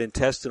people who had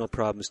intestinal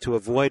problems to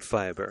avoid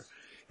fiber.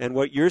 And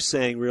what you're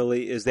saying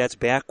really is that's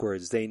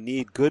backwards. They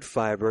need good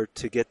fiber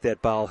to get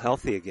that bowel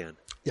healthy again.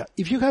 Yeah,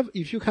 if you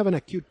have an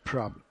acute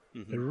problem,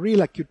 a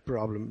real acute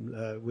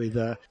problem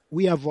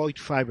we avoid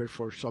fiber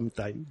for some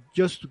time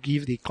just to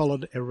give the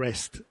colon a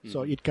rest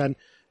so it can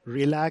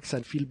relax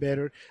and feel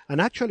better.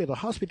 And actually at the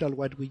hospital,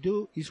 what we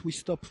do is we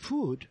stop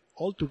food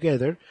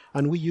altogether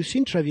and we use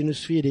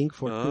intravenous feeding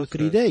for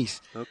 2-3 days.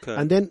 Okay.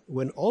 And then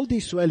when all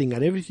this swelling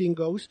and everything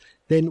goes,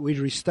 then we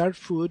restart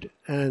food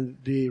and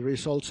the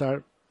results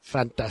are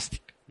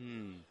fantastic.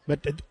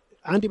 But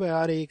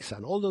antibiotics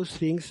and all those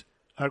things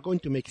are going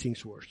to make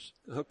things worse.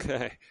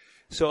 Okay.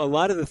 So a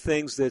lot of the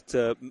things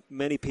that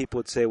many people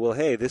would say, well,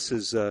 hey, this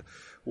is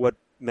what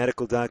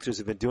medical doctors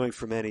have been doing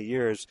for many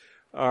years,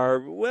 are,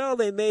 well,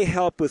 they may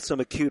help with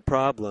some acute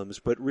problems,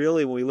 but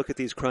really when we look at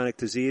these chronic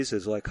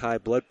diseases like high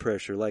blood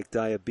pressure, like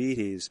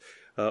diabetes,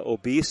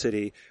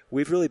 obesity,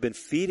 we've really been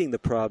feeding the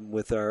problem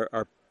with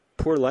our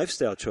poor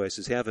lifestyle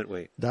choices, haven't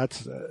we?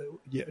 That's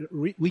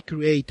we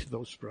create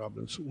those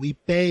problems. We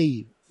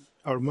pay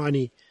our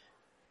money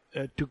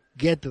to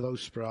get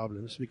those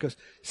problems because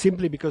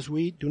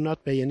we do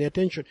not pay any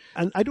attention.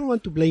 And I don't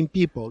want to blame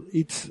people.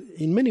 It's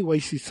in many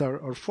ways it's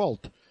our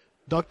fault.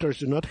 Doctors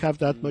do not have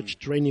that much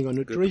training on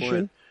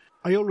nutrition.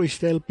 I always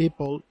tell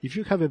people, if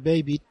you have a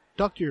baby,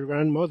 talk to your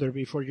grandmother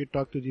before you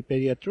talk to the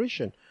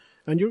pediatrician.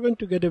 And you're going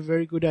to get a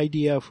very good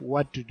idea of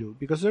what to do.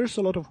 Because there's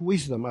a lot of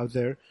wisdom out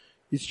there.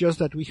 It's just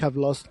that we have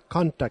lost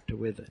contact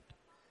with it.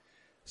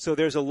 So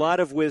there's a lot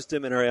of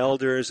wisdom in our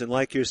elders, and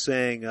like you're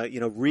saying,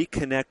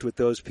 reconnect with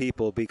those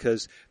people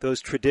because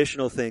those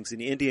traditional things in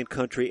Indian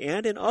country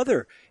and in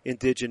other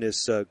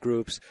indigenous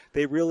groups,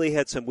 they really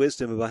had some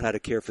wisdom about how to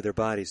care for their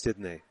bodies,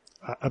 didn't they?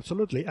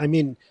 Absolutely. I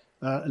mean,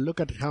 look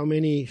at how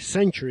many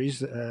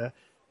centuries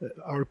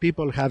our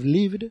people have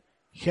lived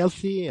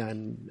healthy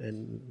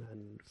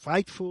and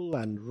fightful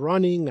and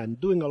running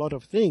and doing a lot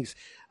of things.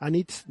 And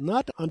it's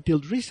not until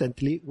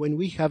recently when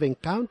we have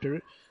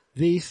encountered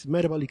this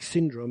metabolic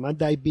syndrome and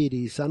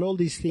diabetes and all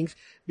these things,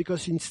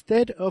 because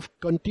instead of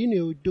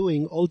continue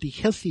doing all the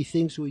healthy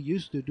things we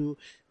used to do,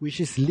 which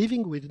is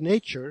living with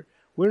nature,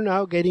 we're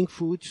now getting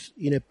foods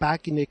in a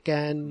pack, in a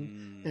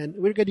can, and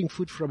we're getting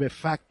food from a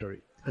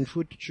factory. And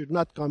food should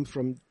not come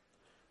from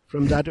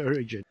that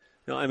origin.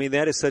 No, I mean,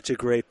 that is such a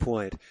great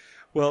point.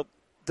 Well,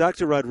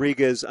 Dr.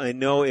 Rodriguez, I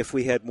know if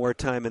we had more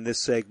time in this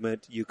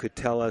segment, you could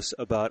tell us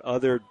about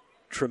other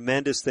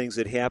tremendous things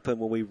that happen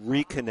when we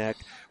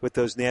reconnect with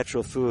those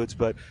natural foods,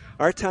 but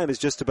our time has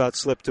just about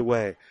slipped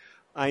away.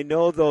 I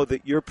know, though,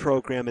 that your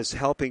program is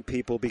helping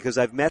people because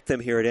I've met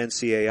them here at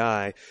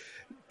NCAI,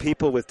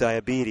 people with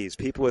diabetes,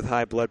 people with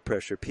high blood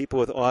pressure, people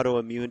with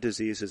autoimmune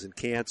diseases and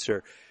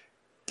cancer.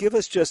 Give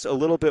us just a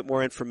little bit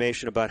more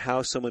information about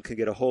how someone can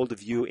get a hold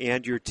of you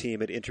and your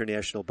team at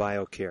International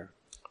BioCare.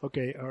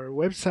 Okay, our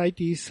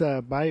website is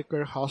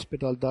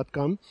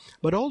biocarehospital.com,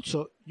 but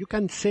also you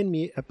can send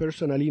me a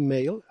personal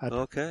email at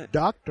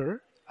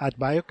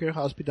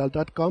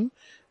doctor@biocarehospital.com.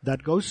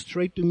 That goes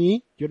straight to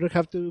me. You don't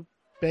have to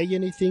pay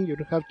anything. You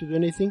don't have to do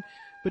anything.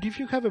 But if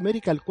you have a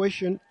medical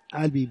question,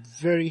 I'll be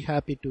very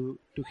happy to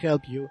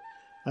help you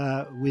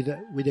with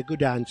a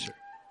good answer,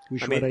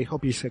 what I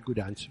hope is a good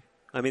answer.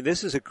 I mean,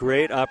 this is a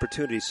great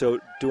opportunity.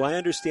 So do I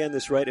understand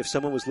this right? If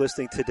someone was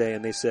listening today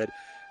and they said,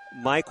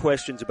 my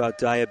questions about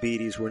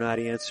diabetes were not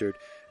answered,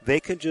 they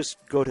can just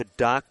go to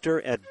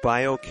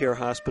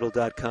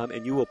doctor@biocarehospital.com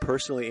and you will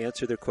personally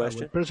answer their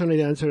question? I will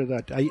personally answer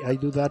that. I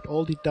do that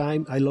all the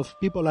time. I love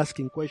people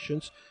asking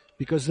questions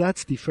because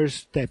that's the first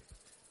step.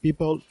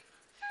 People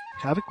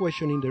have a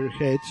question in their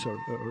heads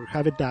or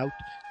have a doubt.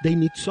 They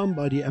need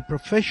somebody, a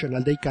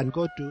professional they can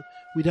go to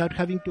without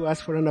having to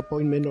ask for an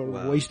appointment or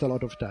waste a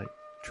lot of time.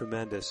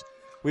 Tremendous.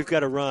 We've got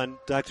to run.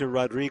 Dr.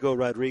 Rodrigo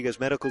Rodriguez,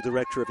 Medical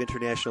Director of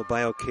International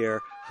BioCare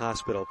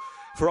Hospital.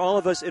 For all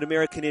of us at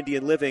American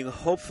Indian Living,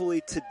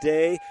 hopefully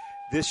today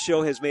this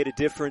show has made a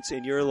difference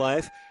in your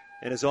life.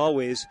 And as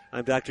always,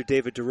 I'm Dr.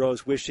 David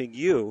DeRose wishing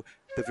you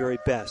the very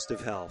best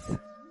of health.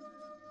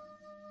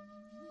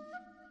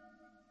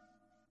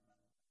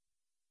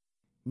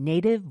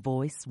 Native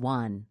Voice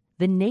One,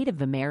 the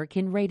Native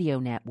American Radio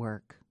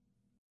Network.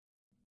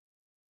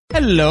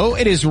 Hello,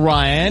 it is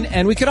Ryan,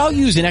 and we could all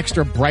use an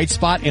extra bright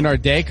spot in our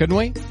day, couldn't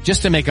we?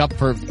 Just to make up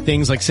for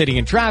things like sitting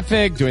in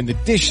traffic, doing the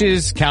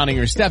dishes, counting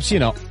your steps, you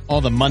know,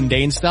 all the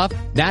mundane stuff.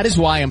 That is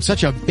why I'm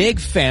such a big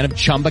fan of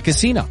Chumba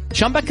Casino.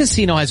 Chumba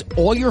Casino has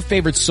all your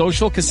favorite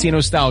social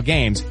casino-style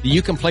games that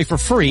you can play for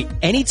free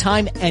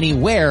anytime,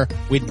 anywhere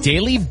with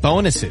daily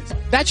bonuses.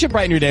 That should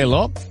brighten your day a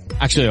little.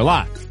 Actually, a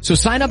lot. So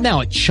sign up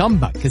now at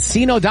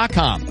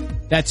ChumbaCasino.com.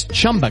 That's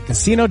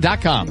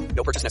ChumbaCasino.com.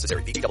 No purchase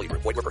necessary. VGW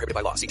Group. Void where prohibited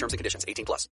by law. See terms and conditions. 18+.